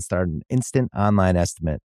coupons and start an instant online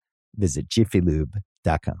estimate, visit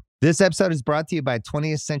jiffylube.com. This episode is brought to you by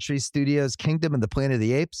 20th Century Studios' Kingdom of the Planet of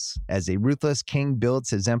the Apes. As a ruthless king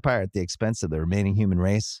builds his empire at the expense of the remaining human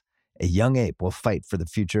race, a young ape will fight for the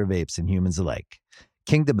future of apes and humans alike.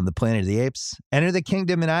 Kingdom of the Planet of the Apes. Enter the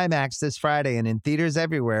kingdom in IMAX this Friday and in theaters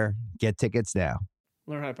everywhere. Get tickets now.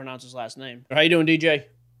 Learn how to pronounce his last name. How you doing, DJ?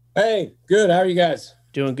 Hey, good. How are you guys?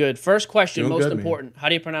 Doing good. First question, Doing most good, important. How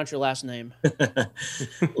do you pronounce your last name?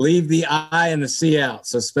 Leave the I and the C out.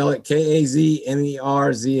 So spell it Kazmerzak.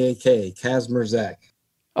 Kazmierczak.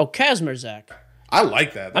 Oh, Kazmierczak. I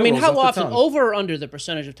like that. I mean, how often, over or under the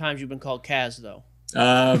percentage of times you've been called Kaz, though?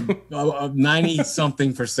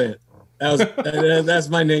 90-something%. That's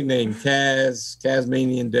my nickname.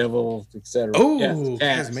 Kazmanian Devil, etc. Oh, Kaz.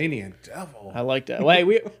 Kazmanian Devil. I like that. Well, hey,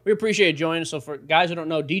 we appreciate you joining us. So for guys who don't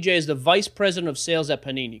know, DJ is the Vice President of Sales at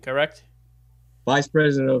Panini, correct? Vice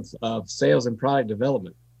President of Sales and Product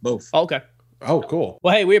Development, both. Oh, okay. Oh, cool.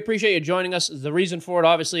 Well, hey, we appreciate you joining us. The reason for it,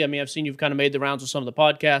 obviously, I mean, I've seen you've kind of made the rounds with some of the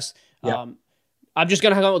podcasts. Yeah. I'm just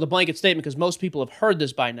going to hang out with a blanket statement because most people have heard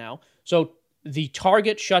this by now. So the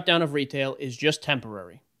Target shutdown of retail is just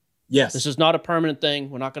temporary. Yes. This is not a permanent thing.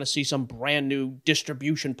 We're not going to see some brand new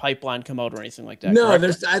distribution pipeline come out or anything like that. No,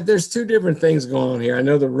 correct? there's two different things going on here. I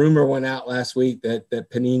know the rumor went out last week that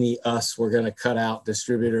Panini, were going to cut out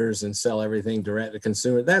distributors and sell everything direct to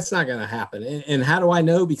consumer. That's not going to happen. And how do I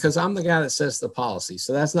know? Because I'm the guy that sets the policy.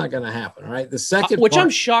 So that's not going to happen. All right. The second which part, I'm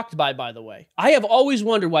shocked by the way. I have always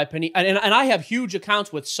wondered why Panini, and I have huge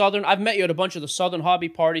accounts with Southern. I've met you at a bunch of the Southern hobby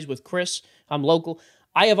parties with Chris. I'm local.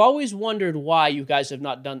 I have always wondered why you guys have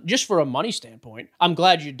not done, just for a money standpoint. I'm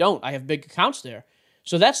glad you don't. I have big accounts there.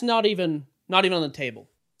 So that's not even on the table.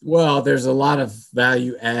 well, there's a lot of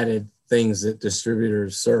value added things that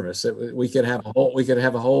distributors service. We could have a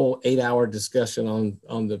whole 8-hour discussion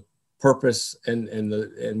on the purpose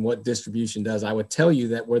and what distribution does. I would tell you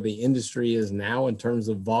that where the industry is now in terms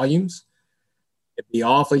of volumes, it'd be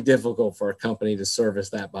awfully difficult for a company to service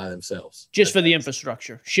that by themselves. Just for the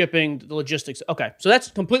infrastructure, shipping, the logistics. Okay, so that's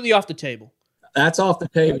completely off the table. That's off the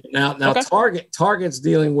table. Now Okay. Target's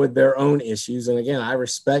dealing with their own issues. And again, I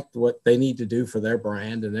respect what they need to do for their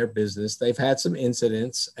brand and their business. They've had some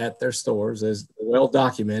incidents at their stores as well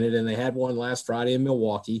documented, and they had one last Friday in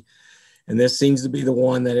Milwaukee. And this seems to be the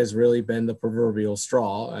one that has really been the proverbial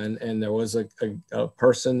straw. And there was a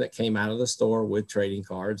person that came out of the store with trading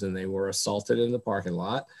cards, and they were assaulted in the parking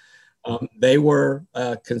lot. They were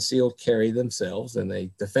concealed carry themselves, and they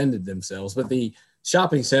defended themselves. But the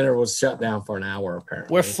shopping center was shut down for an hour,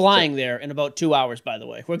 apparently. We're flying there in about 2 hours, by the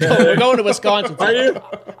way. We're going to Wisconsin. Are you?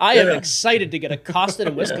 I am excited to get accosted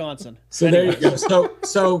in Wisconsin. So there you go.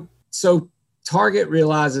 So Target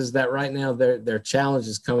realizes that right now their challenge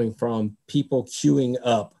is coming from people queuing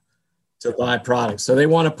up to buy products. So they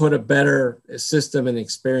want to put a better system and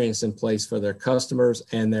experience in place for their customers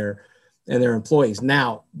and their employees.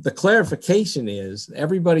 Now, the clarification is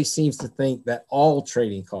everybody seems to think that all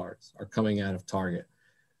trading cards are coming out of Target.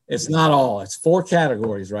 It's not all. It's 4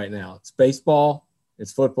 categories right now. It's baseball,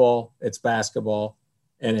 it's football, it's basketball,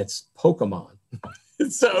 and it's Pokemon.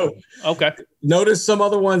 So okay, notice some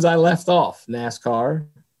other ones I left off: NASCAR,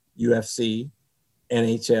 UFC,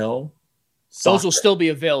 NHL. Soccer. Those will still be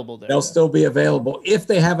available there. They'll still be available if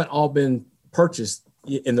they haven't all been purchased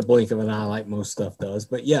in the blink of an eye, like most stuff does.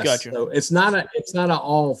 But yes, gotcha. So it's not an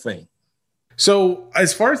all thing. So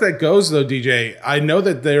as far as that goes, though, DJ, I know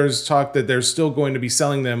that there's talk that they're still going to be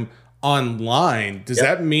selling them online. Does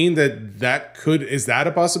that mean is that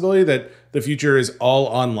a possibility that the future is all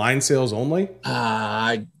online sales only?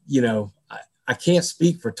 I can't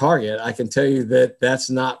speak for Target. I can tell you that that's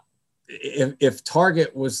not, if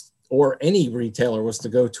Target was, or any retailer was to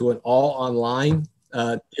go to an all online,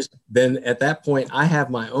 then at that point I have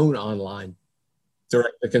my own online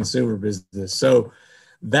direct to consumer business. So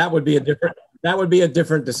that would be a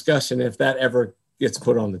different discussion if that ever gets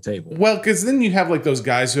put on the table. Well, because then you have like those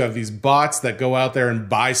guys who have these bots that go out there and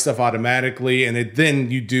buy stuff automatically, and then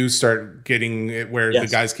you do start getting it where the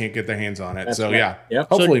guys can't get their hands on it. That's so right.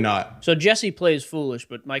 Hopefully not. So Jesse plays foolish,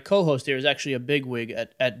 but my co-host here is actually a bigwig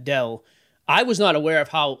at Dell. I was not aware of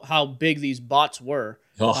how big these bots were.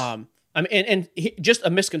 Just a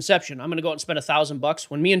misconception. I'm going to go out and spend $1,000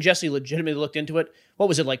 when me and Jesse legitimately looked into it. What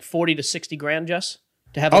was it, like 40 to 60 grand, Jess,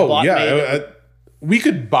 to have a bot made? We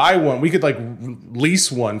could buy one. We could like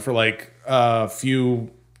lease one for like a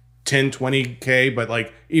few 10, 20K, but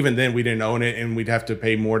like even then we didn't own it and we'd have to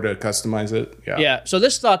pay more to customize it. Yeah. So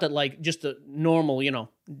this thought that like just the normal,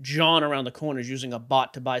 John around the corners using a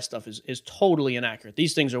bot to buy stuff is totally inaccurate.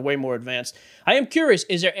 These things are way more advanced. I am curious,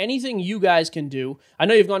 is there anything you guys can do? I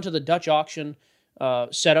know you've gone to the Dutch auction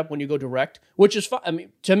setup when you go direct, which is fine. I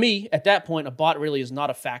mean, to me, at that point, a bot really is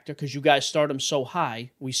not a factor because you guys start them so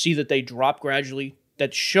high. We see that they drop gradually.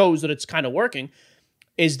 That shows that it's kind of working.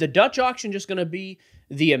 Is the Dutch auction just going to be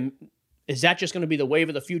is that just going to be the wave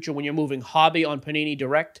of the future when you're moving hobby on Panini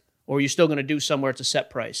Direct, or are you still going to do somewhere it's a set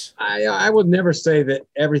price? I would never say that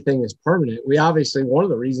everything is permanent. We obviously, one of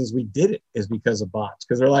the reasons we did it is because of bots,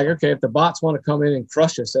 because they're like, okay, if the bots want to come in and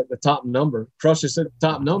crush us at the top number,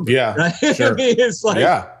 Yeah, right? Sure. I mean, it's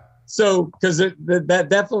like, so because that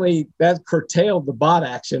definitely curtailed the bot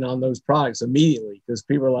action on those products immediately, because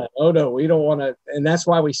people are like, oh no, we don't want to, and that's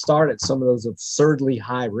why we started some of those absurdly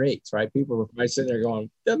high rates, right? People were sitting there going,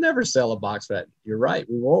 they'll never sell a box for that. You're right,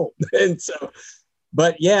 we won't. And so,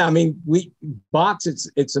 but yeah, I mean, bots,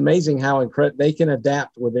 it's amazing how they can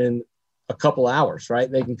adapt within a couple hours, right?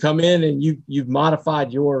 They can come in and you've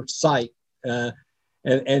modified your site,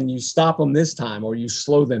 and you stop them this time, or you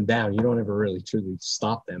slow them down. You don't ever really truly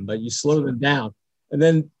stop them, but you slow them down, and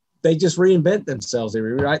then they just reinvent themselves. They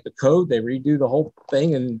rewrite the code, they redo the whole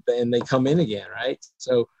thing, and they come in again, right?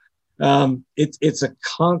 So it's a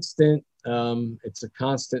constant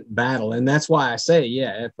battle, and that's why I say,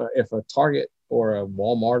 if a Target or a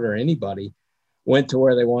Walmart or anybody went to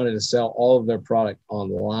where they wanted to sell all of their product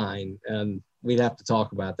online, and we'd have to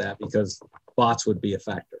talk about that because bots would be a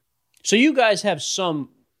factor. So you guys have some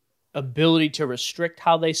ability to restrict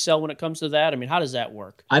how they sell when it comes to that? I mean, how does that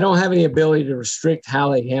work? I don't have any ability to restrict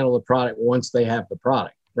how they handle the product once they have the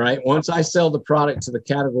product, right? Once I sell the product to the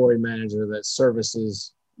category manager that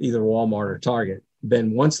services either Walmart or Target,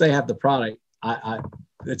 then once they have the product, I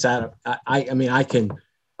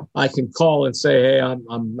can call and say, hey,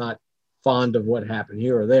 I'm not fond of what happened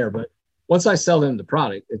here or there, but once I sell them the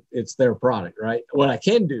product, it's their product, right? What I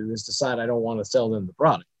can do is decide I don't want to sell them the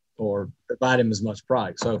product or provide them as much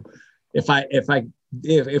product. So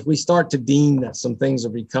if we start to deem that some things are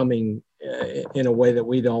becoming in a way that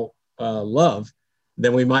we don't love,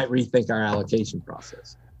 then we might rethink our allocation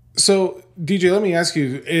process. So, DJ, let me ask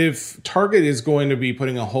you, if Target is going to be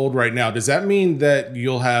putting a hold right now, does that mean that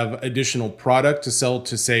you'll have additional product to sell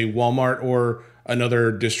to, say, Walmart or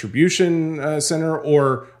another distribution center,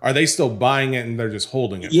 or are they still buying it and they're just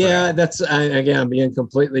holding it? Yeah, that's, again, I'm being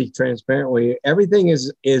completely transparent. Everything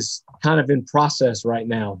is kind of in process right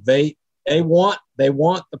now. They want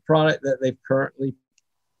the product that they've currently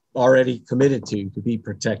already committed to be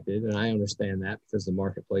protected, and I understand that because the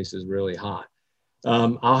marketplace is really hot.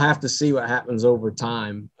 I'll have to see what happens over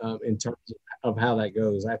time in terms of how that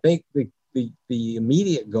goes. I think the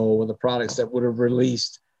immediate goal with the products that would have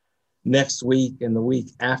released next week and the week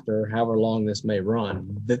after, however long this may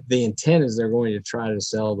run. The intent is they're going to try to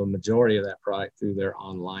sell the majority of that product through their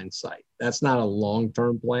online site. That's not a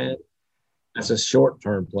long-term plan. That's a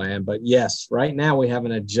short-term plan. But yes, right now we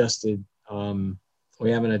haven't adjusted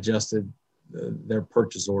their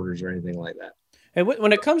purchase orders or anything like that. And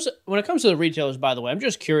when it comes to the retailers, by the way, I'm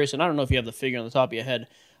just curious, and I don't know if you have the figure on the top of your head.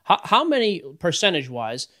 How many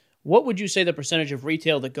percentage-wise? What would you say the percentage of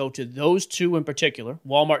retail that go to those two in particular,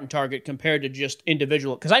 Walmart and Target, compared to just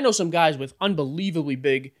individual? Because I know some guys with unbelievably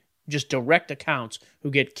big, just direct accounts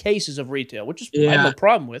who get cases of retail, which is I have no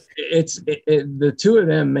problem with. The two of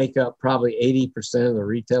them make up probably 80% of the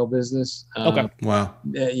retail business. Okay. Wow.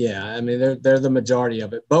 Yeah, I mean they're the majority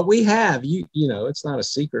of it. But we have you know it's not a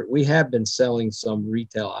secret. We have been selling some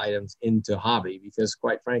retail items into hobby because,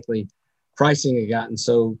 quite frankly, pricing had gotten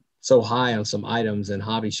so high on some items, and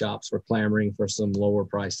hobby shops were clamoring for some lower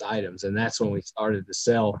priced items. And that's when we started to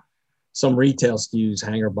sell some retail SKUs,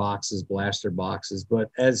 hanger boxes, blaster boxes.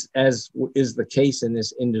 But as is the case in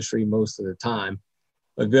this industry most of the time,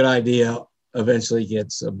 a good idea eventually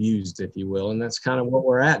gets abused, if you will. And that's kind of what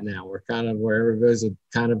we're at now. We're kind of where everybody's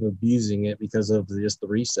kind of abusing it because of just the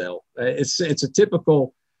resale. It's a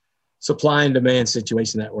typical supply and demand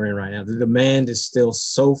situation that we're in right now. The demand is still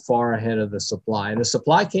so far ahead of the supply, and the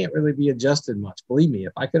supply can't really be adjusted much. Believe me,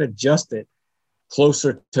 if I could adjust it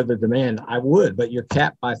closer to the demand, I would, but you're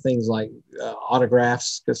capped by things like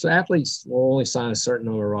autographs, because athletes will only sign a certain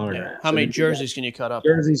number of autographs. Yeah. How many jerseys can you cut up?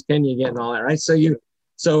 Jerseys can you get and all that, right?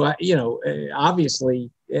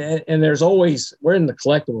 Obviously, and there's always, we're in the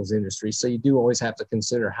collectibles industry, so you do always have to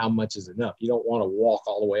consider how much is enough. You don't want to walk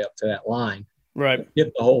all the way up to that line. Right.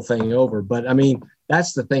 Get the whole thing over. But I mean,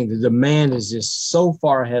 that's the thing. The demand is just so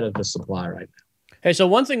far ahead of the supply right now. Hey, so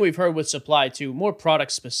one thing we've heard with supply too, more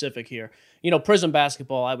product specific here. Prism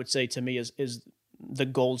basketball, I would say to me is the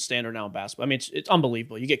gold standard now in basketball. I mean, it's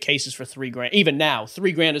unbelievable. You get cases for $3,000. Even now,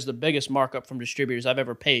 $3,000 is the biggest markup from distributors I've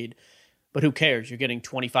ever paid. But who cares? You're getting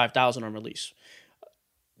 $25,000 on release.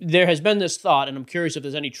 There has been this thought, and I'm curious if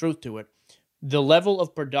there's any truth to it. The level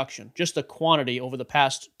of production, just the quantity over the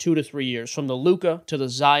past 2 to 3 years, from the Luka to the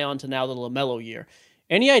Zion to now the LaMelo year.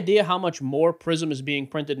 Any idea how much more Prism is being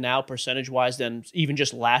printed now, percentage-wise, than even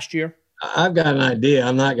just last year? I've got an idea.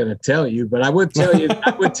 I'm not going to tell you, but I would tell you.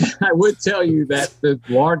 I would tell you that the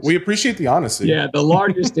largest. We appreciate the honesty. Yeah, the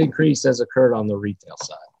largest increase has occurred on the retail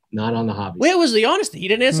side, not on the hobby. Where was the honesty? He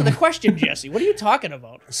didn't answer the question, Jesse. What are you talking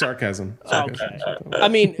about? Sarcasm. Okay. I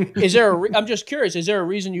mean, I'm just curious. Is there a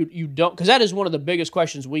reason you don't? Because that is one of the biggest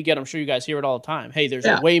questions we get. I'm sure you guys hear it all the time. Hey, there's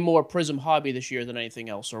way more Prism hobby this year than anything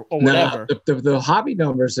else, or whatever. No, the hobby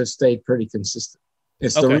numbers have stayed pretty consistent.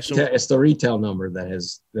 It's the retail number that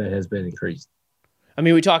has been increased. I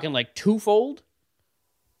mean, we talking like twofold?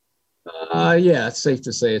 Yeah, it's safe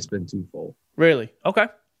to say it's been twofold. Really? Okay.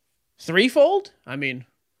 Threefold? I mean,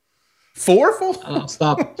 fourfold? I'll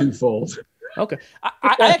stop at twofold. Okay.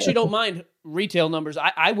 I actually don't mind retail numbers.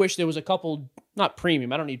 I wish there was a couple, not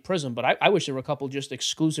premium, I don't need Prism, but I wish there were a couple just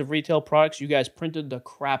exclusive retail products you guys printed the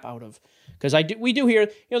crap out of. Because we do hear,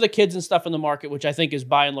 the kids and stuff in the market, which I think is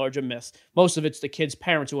by and large a myth. Most of it's the kids'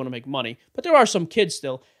 parents who want to make money. But there are some kids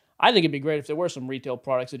still. I think it'd be great if there were some retail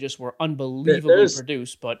products that just were unbelievably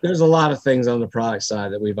produced. But there's a lot of things on the product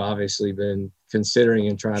side that we've obviously been considering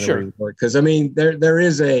and trying to report. Because I mean,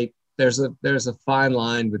 there's a fine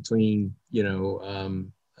line between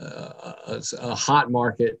a hot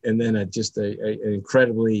market and then an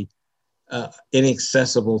incredibly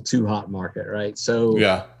inaccessible too hot market, right? So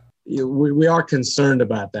yeah. We are concerned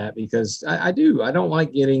about that because I don't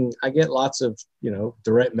like I get lots of,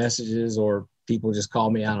 direct messages or people just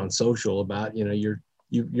call me out on social about, you're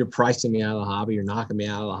pricing me out of the hobby. You're knocking me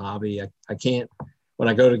out of the hobby. I can't, when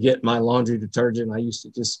I go to get my laundry detergent, I used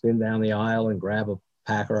to just spin down the aisle and grab a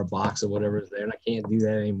pack or a box of whatever is there. And I can't do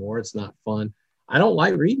that anymore. It's not fun. I don't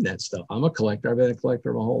like reading that stuff. I'm a collector. I've been a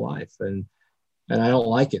collector my whole life. And I don't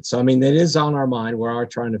like it. So, I mean, it is on our mind. We are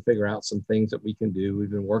trying to figure out some things that we can do. We've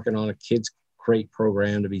been working on a kids crate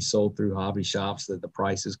program to be sold through hobby shops that the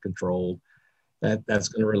price is controlled. That's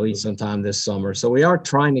going to release sometime this summer. So we are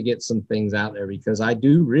trying to get some things out there because I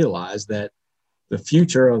do realize that the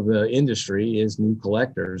future of the industry is new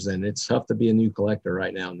collectors, and it's tough to be a new collector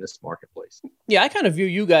right now in this marketplace. Yeah, I kind of view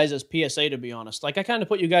you guys as PSA, to be honest. Like, I kind of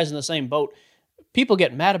put you guys in the same boat. People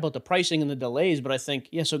get mad about the pricing and the delays, but I think,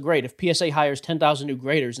 yeah, so great. If PSA hires 10,000 new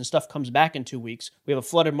graders and stuff comes back in 2 weeks, we have a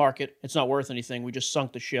flooded market. It's not worth anything. We just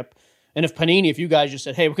sunk the ship. And if Panini, if you guys just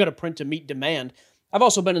said, hey, we're going to print to meet demand. I've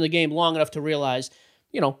also been in the game long enough to realize,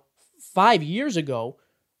 5 years ago,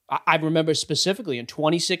 I remember specifically in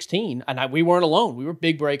 2016, and we weren't alone. We were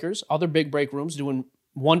big breakers, other big break rooms doing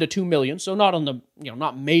 1 to 2 million. So not on the,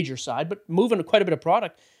 not major side, but moving quite a bit of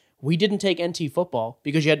product. We didn't take NT football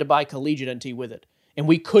because you had to buy collegiate NT with it. And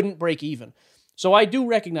we couldn't break even. So I do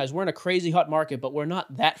recognize we're in a crazy hot market, but we're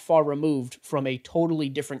not that far removed from a totally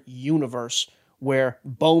different universe where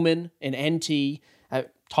Bowman and NT,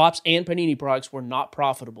 Topps and Panini products were not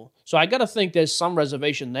profitable. So I got to think there's some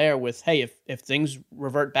reservation there with, hey, if things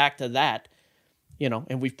revert back to that,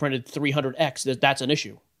 and we've printed 300X, that's an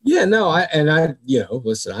issue. Yeah, no,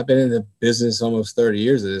 listen, I've been in the business almost 30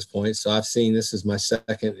 years at this point. So I've seen, this is my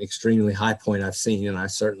second extremely high point I've seen. And I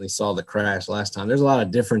certainly saw the crash last time. There's a lot of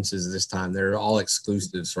differences this time. They're all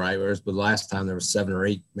exclusives, right? Whereas the last time there were 7 or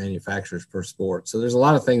 8 manufacturers per sport. So there's a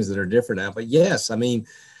lot of things that are different now. But yes, I mean,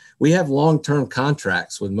 we have long-term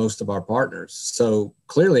contracts with most of our partners. So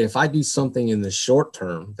clearly, if I do something in the short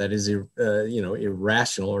term that is,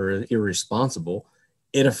 irrational or irresponsible,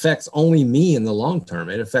 it affects only me in the long term.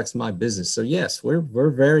 It affects my business. So yes, we're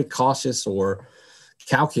very cautious, or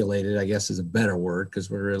calculated, I guess is a better word,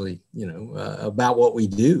 because we're really, about what we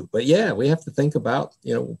do. But yeah, we have to think about,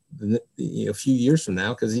 a few years from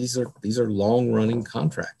now, because these are long running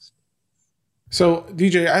contracts. So,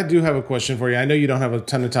 DJ, I do have a question for you. I know you don't have a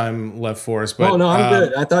ton of time left for us, but no, I'm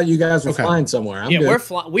good. I thought you guys were flying somewhere. I'm good. We're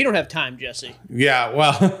flying. We don't have time, Jesse. Yeah,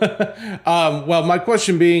 well, my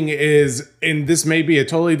question being is, and this may be a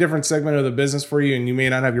totally different segment of the business for you, and you may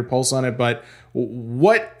not have your pulse on it, but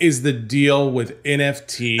what is the deal with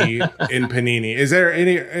NFT in Panini? Is there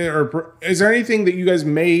anything that you guys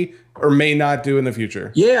may or may not do in the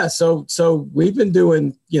future? Yeah, so we've been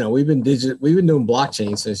doing, we've been doing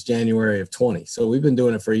blockchain since January of 20. So we've been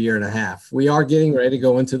doing it for a year and a half. We are getting ready to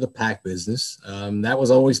go into the pack business. That was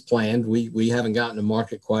always planned. We haven't gotten to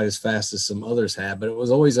market quite as fast as some others have, but it was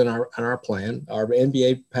always in our plan. Our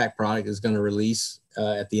NBA pack product is going to release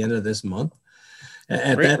at the end of this month.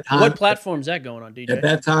 At that time, what platform is that going on, DJ? At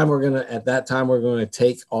that time, we're going to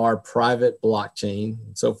take our private blockchain.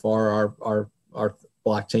 So far, our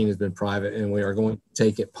blockchain has been private, and we are going to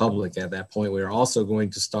take it public at that point. We are also going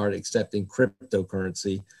to start accepting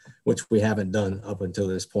cryptocurrency, which we haven't done up until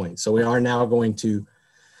this point. So we are now going to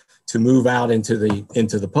move out into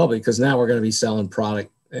the public, because now we're going to be selling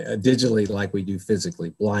product digitally like we do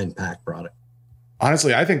physically, blind pack product.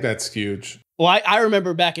 Honestly, I think that's huge. Well, I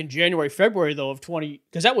remember back in January, February, though, of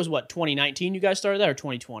because that was 2019 you guys started that, or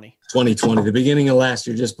 2020? 2020, the beginning of last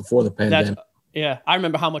year, just before the pandemic. Yeah, I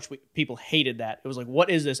remember how much people hated that. It was like, what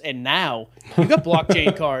is this? And now you got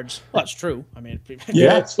blockchain cards. Well, that's true. I mean,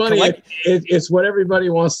 yeah, it's funny. It's what everybody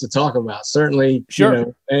wants to talk about. Certainly,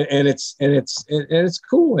 sure. And it's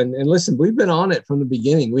cool. And listen, we've been on it from the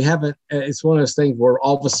beginning. We haven't. It's one of those things where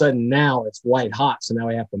all of a sudden now it's white hot, so now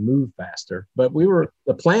we have to move faster. But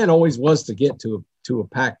the plan always was to get to a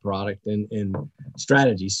pack product and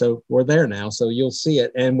strategy. So we're there now. So you'll see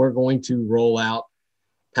it, and we're going to roll out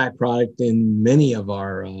pack product in many of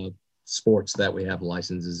our sports that we have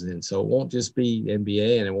licenses in. So it won't just be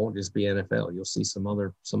NBA, and it won't just be NFL. You'll see some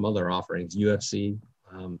other offerings, UFC,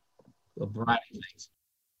 a variety of things.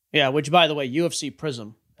 Yeah, which, by the way, UFC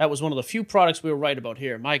Prism, that was one of the few products we were right about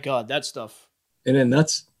here. My God, that stuff. Isn't it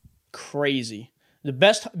nuts? Crazy. The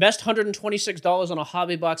best $126 on a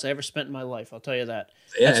hobby box I ever spent in my life. I'll tell you that.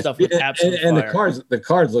 Yeah, that stuff was absolutely and fire. the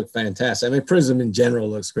cards look fantastic. I mean, Prism in general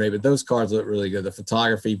looks great, but those cards look really good. The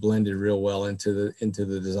photography blended real well into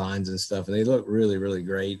the designs and stuff, and they look really, really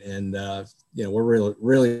great. And we're really,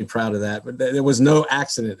 really proud of that. But there was no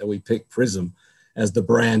accident that we picked Prism as the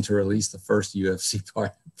brand to release the first UFC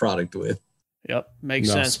product with. Yep, makes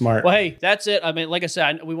sense. Smart. Well, hey, that's it. I mean, like I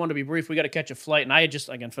said, we want to be brief. We got to catch a flight, and I had just,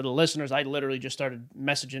 again, for the listeners, I literally just started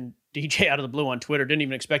messaging DJ out of the blue on Twitter. Didn't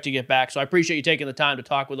even expect to get back, so I appreciate you taking the time to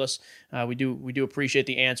talk with us. We do appreciate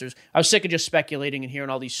the answers. I was sick of just speculating and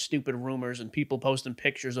hearing all these stupid rumors and people posting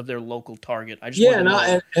pictures of their local Target. I'll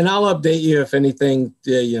update you if anything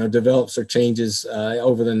develops or changes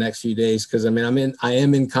over the next few days, because I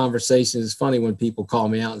am in conversations. It's funny when people call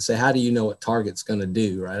me out and say, "How do you know what Target's going to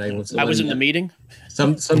do?" Right? I was in the meeting.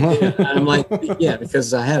 Some I'm like, yeah,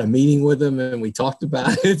 because I had a meeting with them and we talked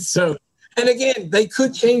about it. So, and again, they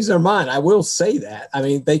could change their mind. I will say that. I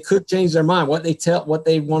mean, they could change their mind. What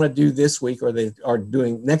they want to do this week, or they are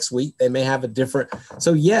doing next week, they may have a different.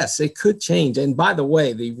 So yes, it could change. And by the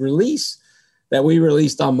way, the release that we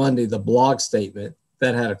released on Monday, the blog statement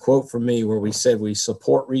that had a quote from me where we said we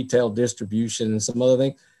support retail distribution and some other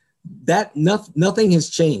thing. That nothing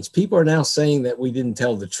has changed. People are now saying that we didn't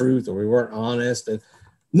tell the truth or we weren't honest. And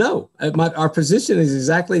no, our position is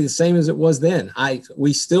exactly the same as it was then.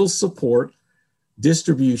 We still support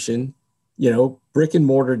distribution, brick and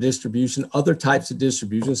mortar distribution, other types of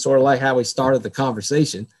distribution, sort of like how we started the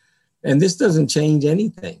conversation. And this doesn't change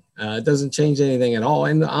anything. It doesn't change anything at all.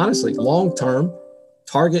 And honestly, long term,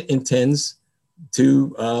 Target intends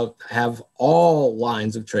to have all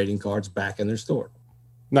lines of trading cards back in their store.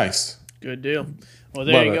 Nice. Good deal. Well,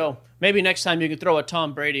 there you go. Maybe next time you can throw a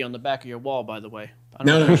Tom Brady on the back of your wall, by the way. I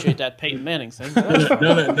don't appreciate that Peyton Manning thing.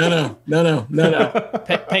 No.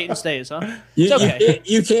 Peyton stays, huh? It's okay.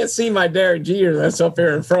 You can't see my Derek Jeter that's up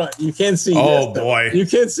here in front. You can see this. Oh, boy. You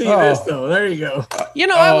can see this, though. There you go.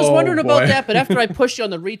 I was wondering about that, but after I pushed you on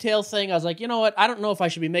the retail thing, I was like, you know what? I don't know if I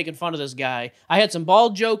should be making fun of this guy. I had some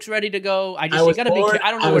bald jokes ready to go. I don't know where to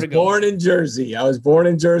go. I was born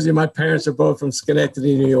in Jersey. My parents are both from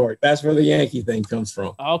Schenectady, New York. That's where the Yankee thing comes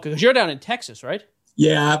from. Okay, because you're down in Texas, right?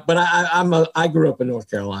 Yeah, but I grew up in North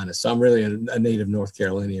Carolina, so I'm really a native North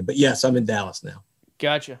Carolinian. But yes, I'm in Dallas now.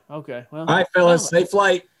 Gotcha. Okay. Well, all right, fellas, safe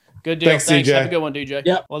flight. Good deal. Thanks. DJ. Have a good one, DJ.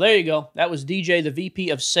 Yep. Well, there you go. That was DJ, the VP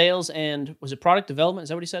of Sales and was it Product Development? Is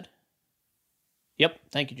that what he said? Yep.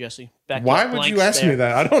 Thank you, Jesse. Why would you ask me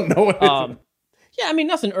that? I don't know what yeah, I mean,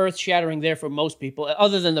 nothing earth-shattering there for most people,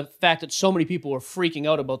 other than the fact that so many people were freaking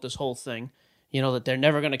out about this whole thing, that they're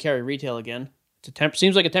never going to carry retail again.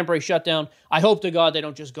 Seems like a temporary shutdown. I hope to God they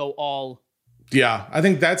don't just go all... Yeah, I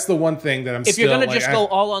think that's the one thing that If you're going to just go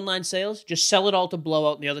all online sales, just sell it all to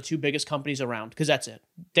Blowout and the other two biggest companies around, because that's it.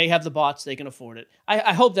 They have the bots. They can afford it.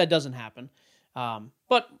 I hope that doesn't happen.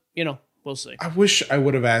 But, we'll see. I wish I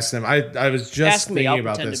would have asked him. I was just thinking I'll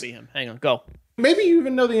about pretend this. to be him. Hang on, go. Maybe you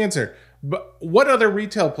even know the answer. But what other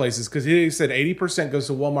retail places, because he said 80% goes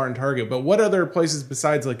to Walmart and Target, but what other places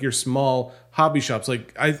besides like your small hobby shops?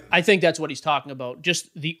 Like I think that's what he's talking about.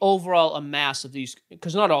 Just the overall amass of these,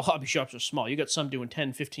 because not all hobby shops are small. You got some doing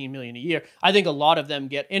 10, 15 million a year. I think a lot of them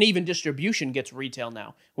get, and even distribution gets retail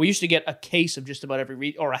now. We used to get a case of just about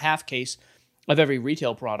every, or a half case of every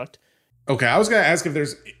retail product. Okay, I was going to ask if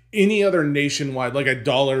there's any other nationwide, like a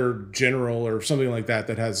Dollar General or something like that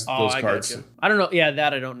has those cards. Gotcha. I don't know. Yeah,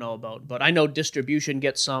 that I don't know about, but I know distribution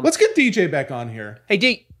gets some. Let's get DJ back on here. Hey,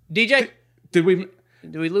 DJ. Did we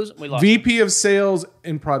lose him? We lost VP of Sales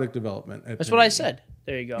and Product Development. That's what I said.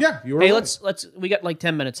 There you go. Yeah, you were Hey, right. let's we got like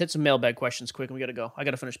 10 minutes. Hit some mailbag questions quick and we got to go. I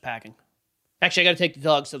got to finish packing. Actually, I got to take the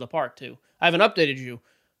dogs to the park too. I haven't updated you.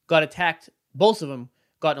 Got attacked, both of them.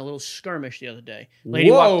 Got in a little skirmish the other day.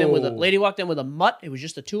 Lady walked in with a mutt. It was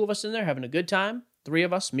just the two of us in there having a good time. Three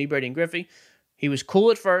of us, me, Brady, and Griffey. He was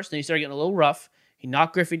cool at first, then he started getting a little rough. He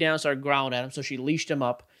knocked Griffey down, started growling at him, so she leashed him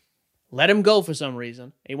up. Let him go for some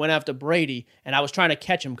reason. He went after Brady, and I was trying to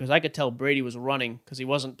catch him because I could tell Brady was running because he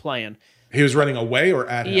wasn't playing. He was running away or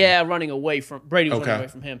at him? Yeah, running away from Brady was running away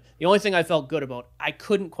from him. The only thing I felt good about, I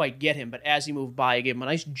couldn't quite get him, but as he moved by, I gave him a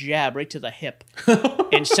nice jab right to the hip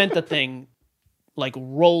and sent the thing like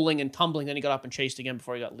rolling and tumbling. Then he got up and chased again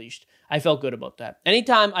before he got leashed. I felt good about that.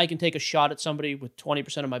 Anytime I can take a shot at somebody with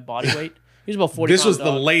 20% of my body weight, he's about 40 This was dog.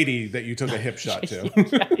 the lady that you took a hip shot to.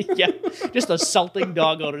 yeah, just assaulting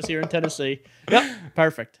dog owners here in Tennessee. Yep,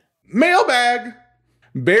 perfect. Mailbag.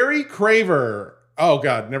 Barry Craver. Oh,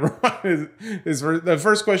 God, never mind. The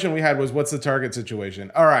first question we had was, what's the Target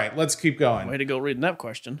situation? All right, let's keep going. Way to go reading that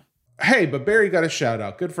question. Hey, but Barry got a shout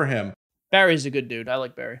out. Good for him. Barry's a good dude. I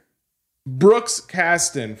like Barry. Brooks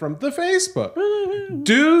Caston from the Facebook.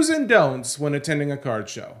 Do's and don'ts when attending a card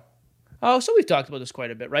show. Oh, so we've talked about this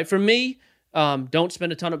quite a bit, right? For me, don't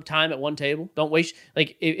spend a ton of time at one table. Don't waste.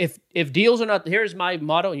 Like if deals are not, here's my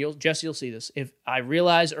motto, and Jesse, you'll see this. If I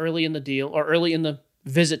realize early in the deal or early in the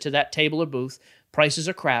visit to that table or booth, prices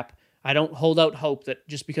are crap, I don't hold out hope that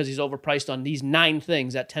just because he's overpriced on these 9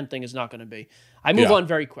 things, that 10th thing is not going to be. I move on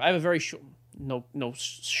very quick. I have a very short. No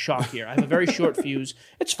shock here. I have a very short fuse.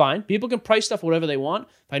 It's fine. People can price stuff whatever they want.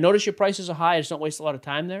 If I notice your prices are high, I just don't waste a lot of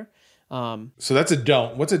time there. So that's a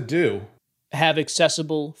don't. What's a do? Have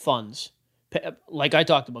accessible funds. Like I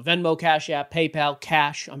talked about, Venmo, Cash App, PayPal,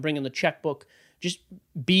 cash. I'm bringing the checkbook. Just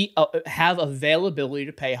have availability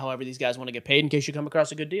to pay however these guys want to get paid in case you come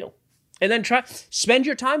across a good deal. And then spend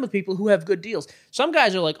your time with people who have good deals. Some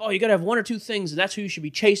guys are like, oh, you got to have 1 or 2 things, and that's who you should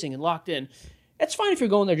be chasing and locked in. It's fine if you're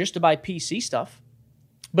going there just to buy PC stuff.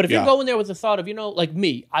 But if you're going there with the thought of, like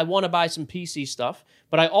me, I want to buy some PC stuff,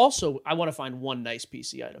 but I want to find one nice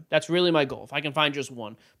PC item. That's really my goal, if I can find just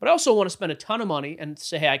one. But I also want to spend a ton of money and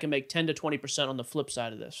say, hey, I can make 10 to 20% on the flip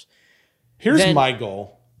side of this. Here's my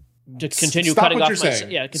goal. To continue Stop cutting what off you're saying.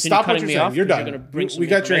 continue Stop cutting what me you're off. saying. You're done. You're gonna bring some we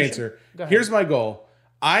got your information. answer. Here's my goal.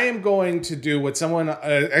 I am going to do what someone,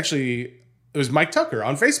 actually, it was Mike Tucker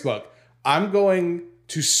on Facebook. I'm going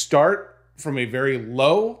to start from a very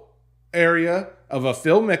low area of a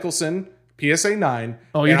Phil Mickelson PSA 9.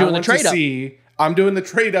 Oh, you're doing the trade up. I'm doing the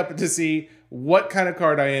trade up to see what kind of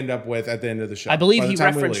card I end up with at the end of the show. I believe by the he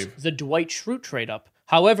time we referenced leave. the Dwight Schrute trade up.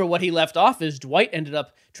 However, what he left off is Dwight ended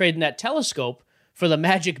up trading that telescope for the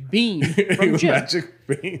magic bean from Jim. Magic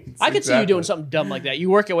beans. I could see you doing something dumb like that. You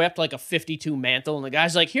work your way up to like a 52 mantle, and the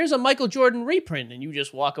guy's like, here's a Michael Jordan reprint, and you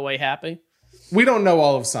just walk away happy. We don't know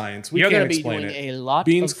all of science. We You're can't gonna be explain doing it. a lot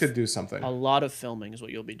Beans of, could do something. A lot of filming is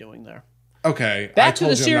what you'll be doing there. Okay. Back to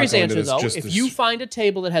the serious answer, though. If you find a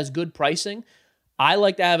table that has good pricing, I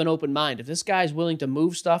like to have an open mind. If this guy's willing to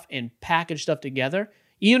move stuff and package stuff together,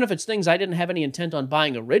 even if it's things I didn't have any intent on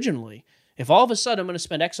buying originally, if all of a sudden I'm going to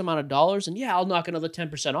spend X amount of dollars and I'll knock another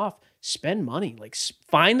 10% off, spend money. Like,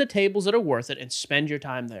 find the tables that are worth it and spend your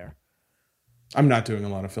time there. I'm not doing a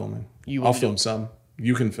lot of filming. I'll film some.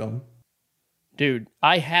 You can film. Dude,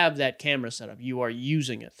 I have that camera set up. You are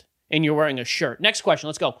using it. And you're wearing a shirt. Next question.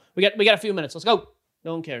 Let's go. We got a few minutes. Let's go.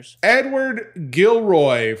 No one cares. Edward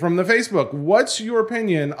Gilroy from the Facebook. What's your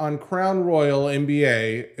opinion on Crown Royal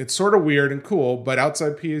NBA? It's sort of weird and cool, but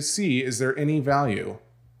outside PC, is there any value?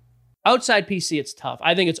 Outside PC, it's tough.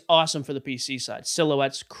 I think it's awesome for the PC side.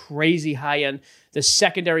 Silhouettes, crazy high-end. The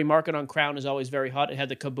secondary market on Crown is always very hot. It had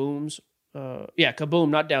the Kabooms. Kaboom,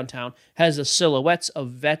 not downtown. Has the silhouettes of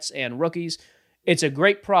vets and rookies. It's a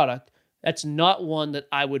great product. That's not one that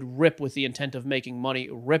I would rip with the intent of making money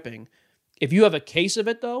ripping. If you have a case of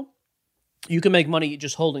it, though, you can make money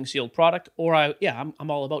just holding sealed product. Or I'm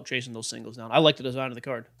all about chasing those singles down. I like the design of the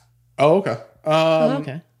card. Oh, okay.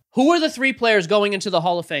 Okay. Who are the 3 players going into the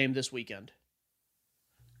Hall of Fame this weekend?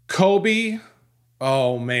 Kobe.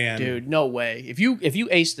 Oh man, dude, no way. If you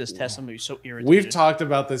ace this test, I'm gonna be so irritated. We've talked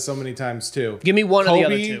about this so many times too. Give me one Kobe, of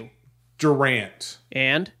the other 2. Durant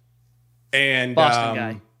and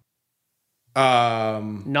Boston guy.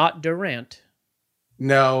 Not Durant.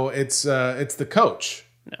 No, it's the coach.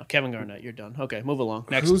 No, Kevin Garnett. You're done. Okay, move along.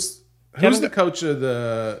 Next. Who's the coach of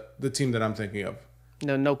the team that I'm thinking of?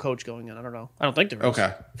 No coach going in. I don't know. I don't think there is.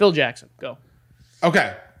 Okay. Phil Jackson. Go.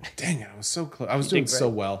 Okay. Dang it! I was so close. I was doing so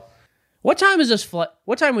well. What time is this flight?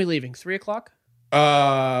 What time are we leaving? 3:00?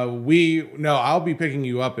 I'll be picking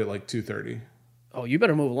you up at like 2:30. Oh, you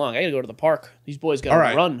better move along. I gotta go to the park. These boys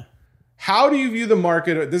gotta run. How do you view the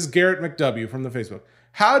market? This is Garrett McW from the Facebook.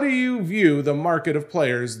 How do you view the market of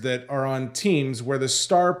players that are on teams where the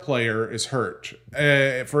star player is hurt?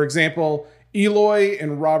 For example, Eloy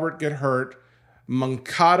and Robert get hurt.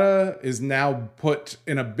 Moncada is now put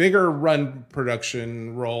in a bigger run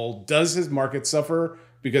production role. Does his market suffer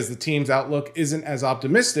because the team's outlook isn't as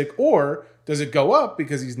optimistic, or does it go up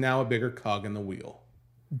because he's now a bigger cog in the wheel?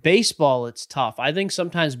 Baseball, it's tough. I think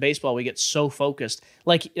sometimes baseball, we get so focused.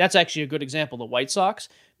 Like, that's actually a good example, the White Sox,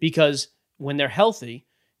 because when they're healthy,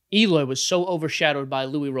 Eloy was so overshadowed by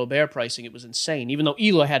Louis Robert pricing, it was insane. Even though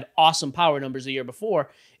Eloy had awesome power numbers the year before,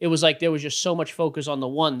 it was like there was just so much focus on the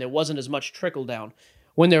one. There wasn't as much trickle down.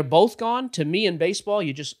 When they're both gone, to me in baseball,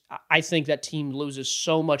 I think that team loses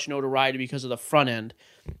so much notoriety because of the front end.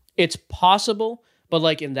 It's possible, but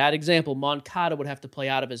like in that example, Moncada would have to play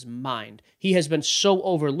out of his mind. He has been so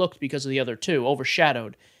overlooked because of the other 2,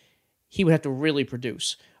 overshadowed. He would have to really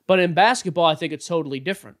produce. But in basketball, I think it's totally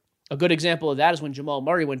different. A good example of that is when Jamal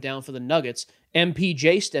Murray went down for the Nuggets.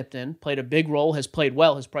 MPJ stepped in, played a big role, has played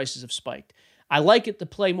well. His prices have spiked. I like it to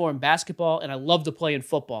play more in basketball, and I love to play in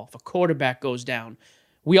football. If a quarterback goes down,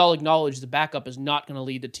 we all acknowledge the backup is not going to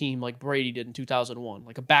lead the team like Brady did in 2001.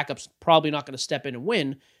 Like, a backup's probably not going to step in and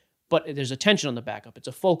win, but there's attention on the backup. It's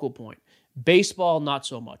a focal point. Baseball, not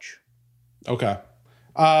so much. Okay.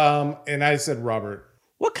 And I said Robert.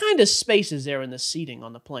 What kind of space is there in the seating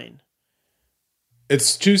on the plane?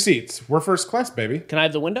 It's 2 seats. We're first class, baby. Can I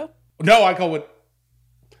have the window? No, I call it.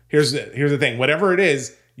 Here's the thing. Whatever it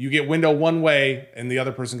is, you get window one way, and the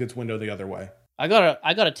other person gets window the other way. I got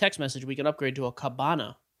a text message. We can upgrade to a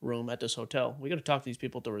cabana room at this hotel. We got to talk to these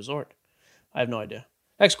people at the resort. I have no idea.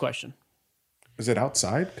 Next question. Is it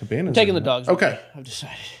outside? Cabanas? I'm taking the dogs. Okay. I've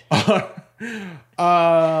decided.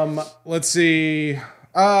 Let's see.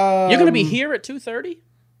 You're going to be here at 2:30?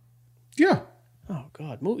 Yeah. Oh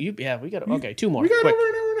God, we got to. Okay, 2 more. We got Quick. over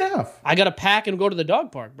an hour and a half. I got to pack and go to the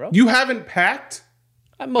dog park, bro. You haven't packed?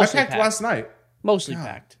 I packed last night. Mostly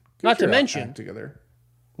packed. Not to mention, together.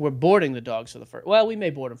 we're boarding the dogs for the first. Well, we may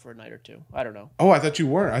board them for a night or 2. I don't know. Oh, I thought you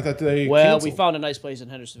weren't. I thought they. Well, canceled. we found a nice place in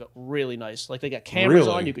Hendersonville. Really nice. Like, they got cameras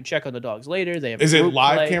Really? on. You can check on the dogs later. They have. Is it group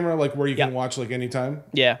live play. camera, like where you can watch like anytime?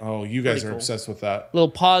 Yeah. Oh, you guys Pretty are cool. obsessed with that. Little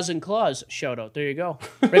paws and claws shout out. There you go.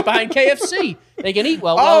 Right behind KFC. They can eat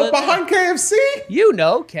well. Oh, behind KFC? You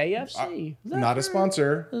know KFC. Not a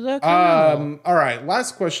sponsor. All right,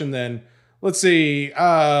 last question then. Let's see.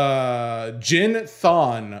 Jin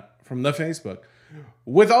Thon from the Facebook.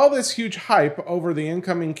 With all this huge hype over the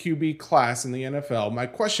incoming QB class in the NFL, my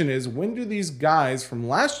question is, when do these guys from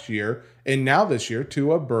last year and now this year,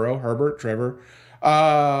 Tua, Burrow, Herbert, Trevor,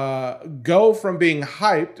 go from being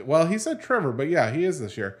hyped? Well, he said Trevor, but yeah, he is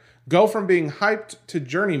this year. Go from being hyped to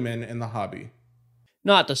journeymen in the hobby.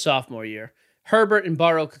 Not the sophomore year. Herbert and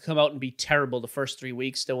Burrow could come out and be terrible the first 3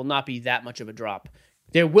 weeks. There will not be that much of a drop.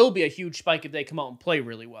 There will be a huge spike if they come out and play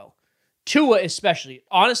really well. Tua especially.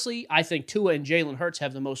 Honestly, I think Tua and Jalen Hurts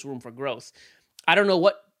have the most room for growth. I don't know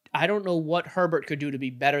what Herbert could do to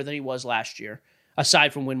be better than he was last year,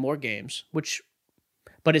 aside from win more games,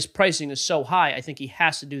 but his pricing is so high, I think he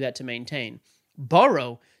has to do that to maintain.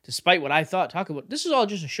 Burrow, despite what I thought, this is all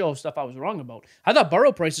just a show of stuff I was wrong about. I thought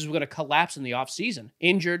Burrow prices were going to collapse in the offseason.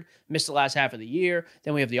 Injured, missed the last half of the year,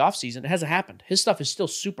 then we have the offseason. It hasn't happened. His stuff is still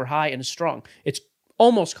super high and is strong. It's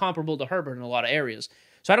almost comparable to Herbert in a lot of areas.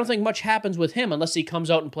 So I don't think much happens with him unless he comes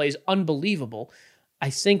out and plays unbelievable. I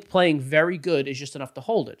think playing very good is just enough to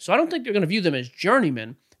hold it. So I don't think they're going to view them as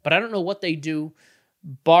journeymen, but I don't know what they do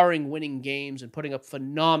barring winning games and putting up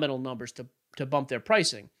phenomenal numbers to bump their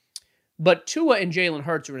pricing. But Tua and Jalen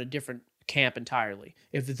Hurts are in a different camp entirely.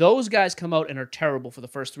 If those guys come out and are terrible for the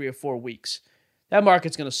first 3 or 4 weeks, that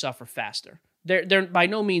market's going to suffer faster. They're by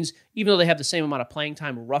no means, even though they have the same amount of playing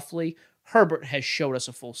time roughly, Herbert has showed us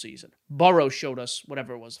a full season. Burrow showed us,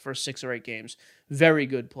 whatever it was, the first 6 or 8 games. Very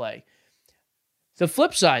good play. The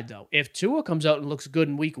flip side, though, if Tua comes out and looks good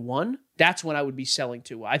in week 1, that's when I would be selling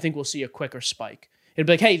Tua. I think we'll see a quicker spike. It'd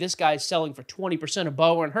be like, hey, this guy's selling for 20% of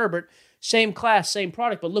Burrow and Herbert. Same class, same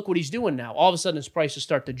product, but look what he's doing now. All of a sudden, his prices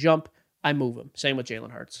start to jump. I move him. Same with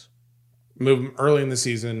Jalen Hurts. Move him early in the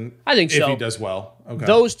season. I think so. If he does well. Okay.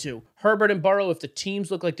 Those two, Herbert and Burrow, if the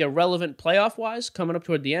teams look like they're relevant playoff-wise, coming up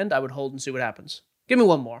toward the end, I would hold and see what happens. Give me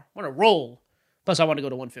one more. I want to roll. Plus, I want to go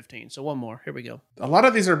to 115. So one more. Here we go. A lot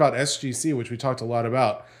of these are about SGC, which we talked a lot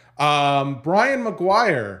about. Brian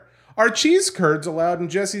McGuire. Are cheese curds allowed in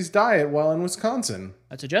Jesse's diet while in Wisconsin?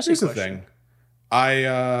 That's a Jesse Here's question. The thing.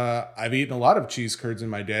 I've eaten a lot of cheese curds in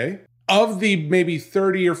my day. Of the maybe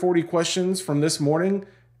 30 or 40 questions from this morning,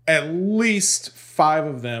 at least 5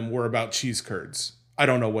 of them were about cheese curds. I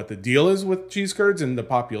don't know what the deal is with cheese curds and the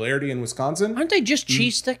popularity in Wisconsin. Aren't they just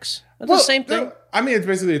cheese sticks? That's the same thing. I mean,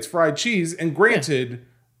 it's fried cheese. And granted,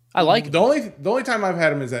 I like it. The only time I've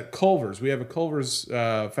had them is at Culver's. We have a Culver's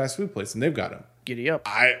fast food place, and they've got them. Giddy up.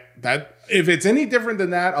 If it's any different than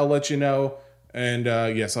that, I'll let you know. And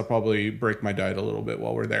yes, I'll probably break my diet a little bit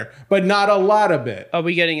while we're there, but not a lot of it. Are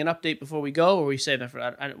we getting an update before we go, or are we saving that for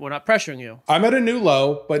that? We're not pressuring you. I'm at a new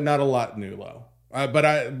low, but not a lot new low.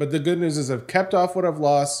 But the good news is I've kept off what I've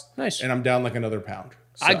lost. Nice. And I'm down like another pound.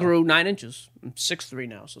 So. I grew 9 inches. I'm 6'3"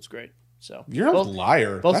 now, so it's great. So you're a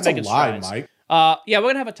liar. That's a lie, strides. Mike. Yeah, we're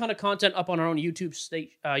gonna have a ton of content up on our own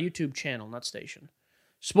YouTube channel, not station.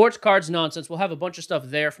 Sports Cards Nonsense. We'll have a bunch of stuff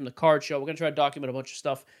there from the card show. We're gonna try to document a bunch of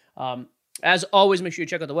stuff. As always, make sure you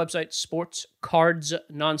check out the website,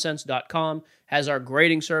 sportscardsnonsense.com. Has our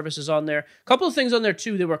grading services on there. A couple of things on there,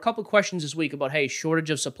 too. There were a couple of questions this week about, hey, shortage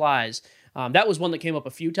of supplies. That was one that came up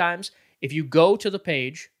a few times. If you go to the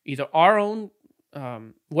page, either our own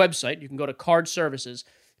website, you can go to Card Services,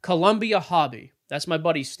 Columbia Hobby. That's my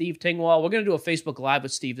buddy Steve Tingwall. We're going to do a Facebook Live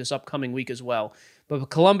with Steve this upcoming week as well. But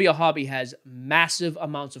Columbia Hobby has massive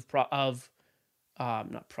amounts of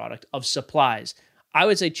supplies. I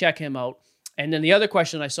would say check him out. And then the other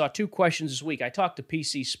question, I saw 2 questions this week. I talked to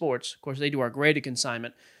PC Sports. Of course, they do our graded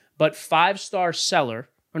consignment. But 5-star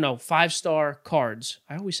cards.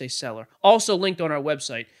 I always say seller. Also linked on our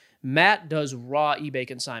website. Matt does raw eBay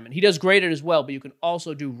consignment. He does graded as well, but you can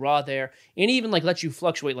also do raw there. And even lets you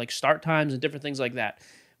fluctuate start times and different things like that.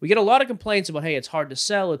 We get a lot of complaints about, hey, it's hard to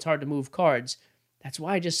sell, it's hard to move cards. That's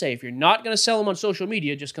why I just say, if you're not going to sell them on social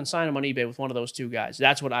media, just consign them on eBay with one of those 2 guys.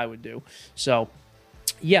 That's what I would do. So,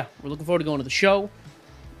 yeah, we're looking forward to going to the show.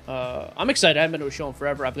 I'm excited. I haven't been to a show in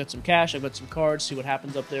forever. I've got some cash. I've got some cards. See what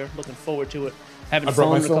happens up there. Looking forward to it. Haven't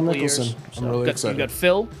flown in a couple of years. I'm really excited. You got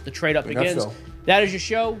Phil. The trade up begins. That is your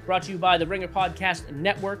show, brought to you by the Ringer Podcast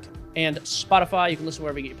Network and Spotify. You can listen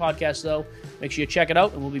wherever you get your podcasts, though. Make sure you check it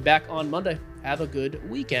out, and we'll be back on Monday. Have a good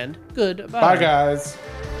weekend. Goodbye. Bye, guys.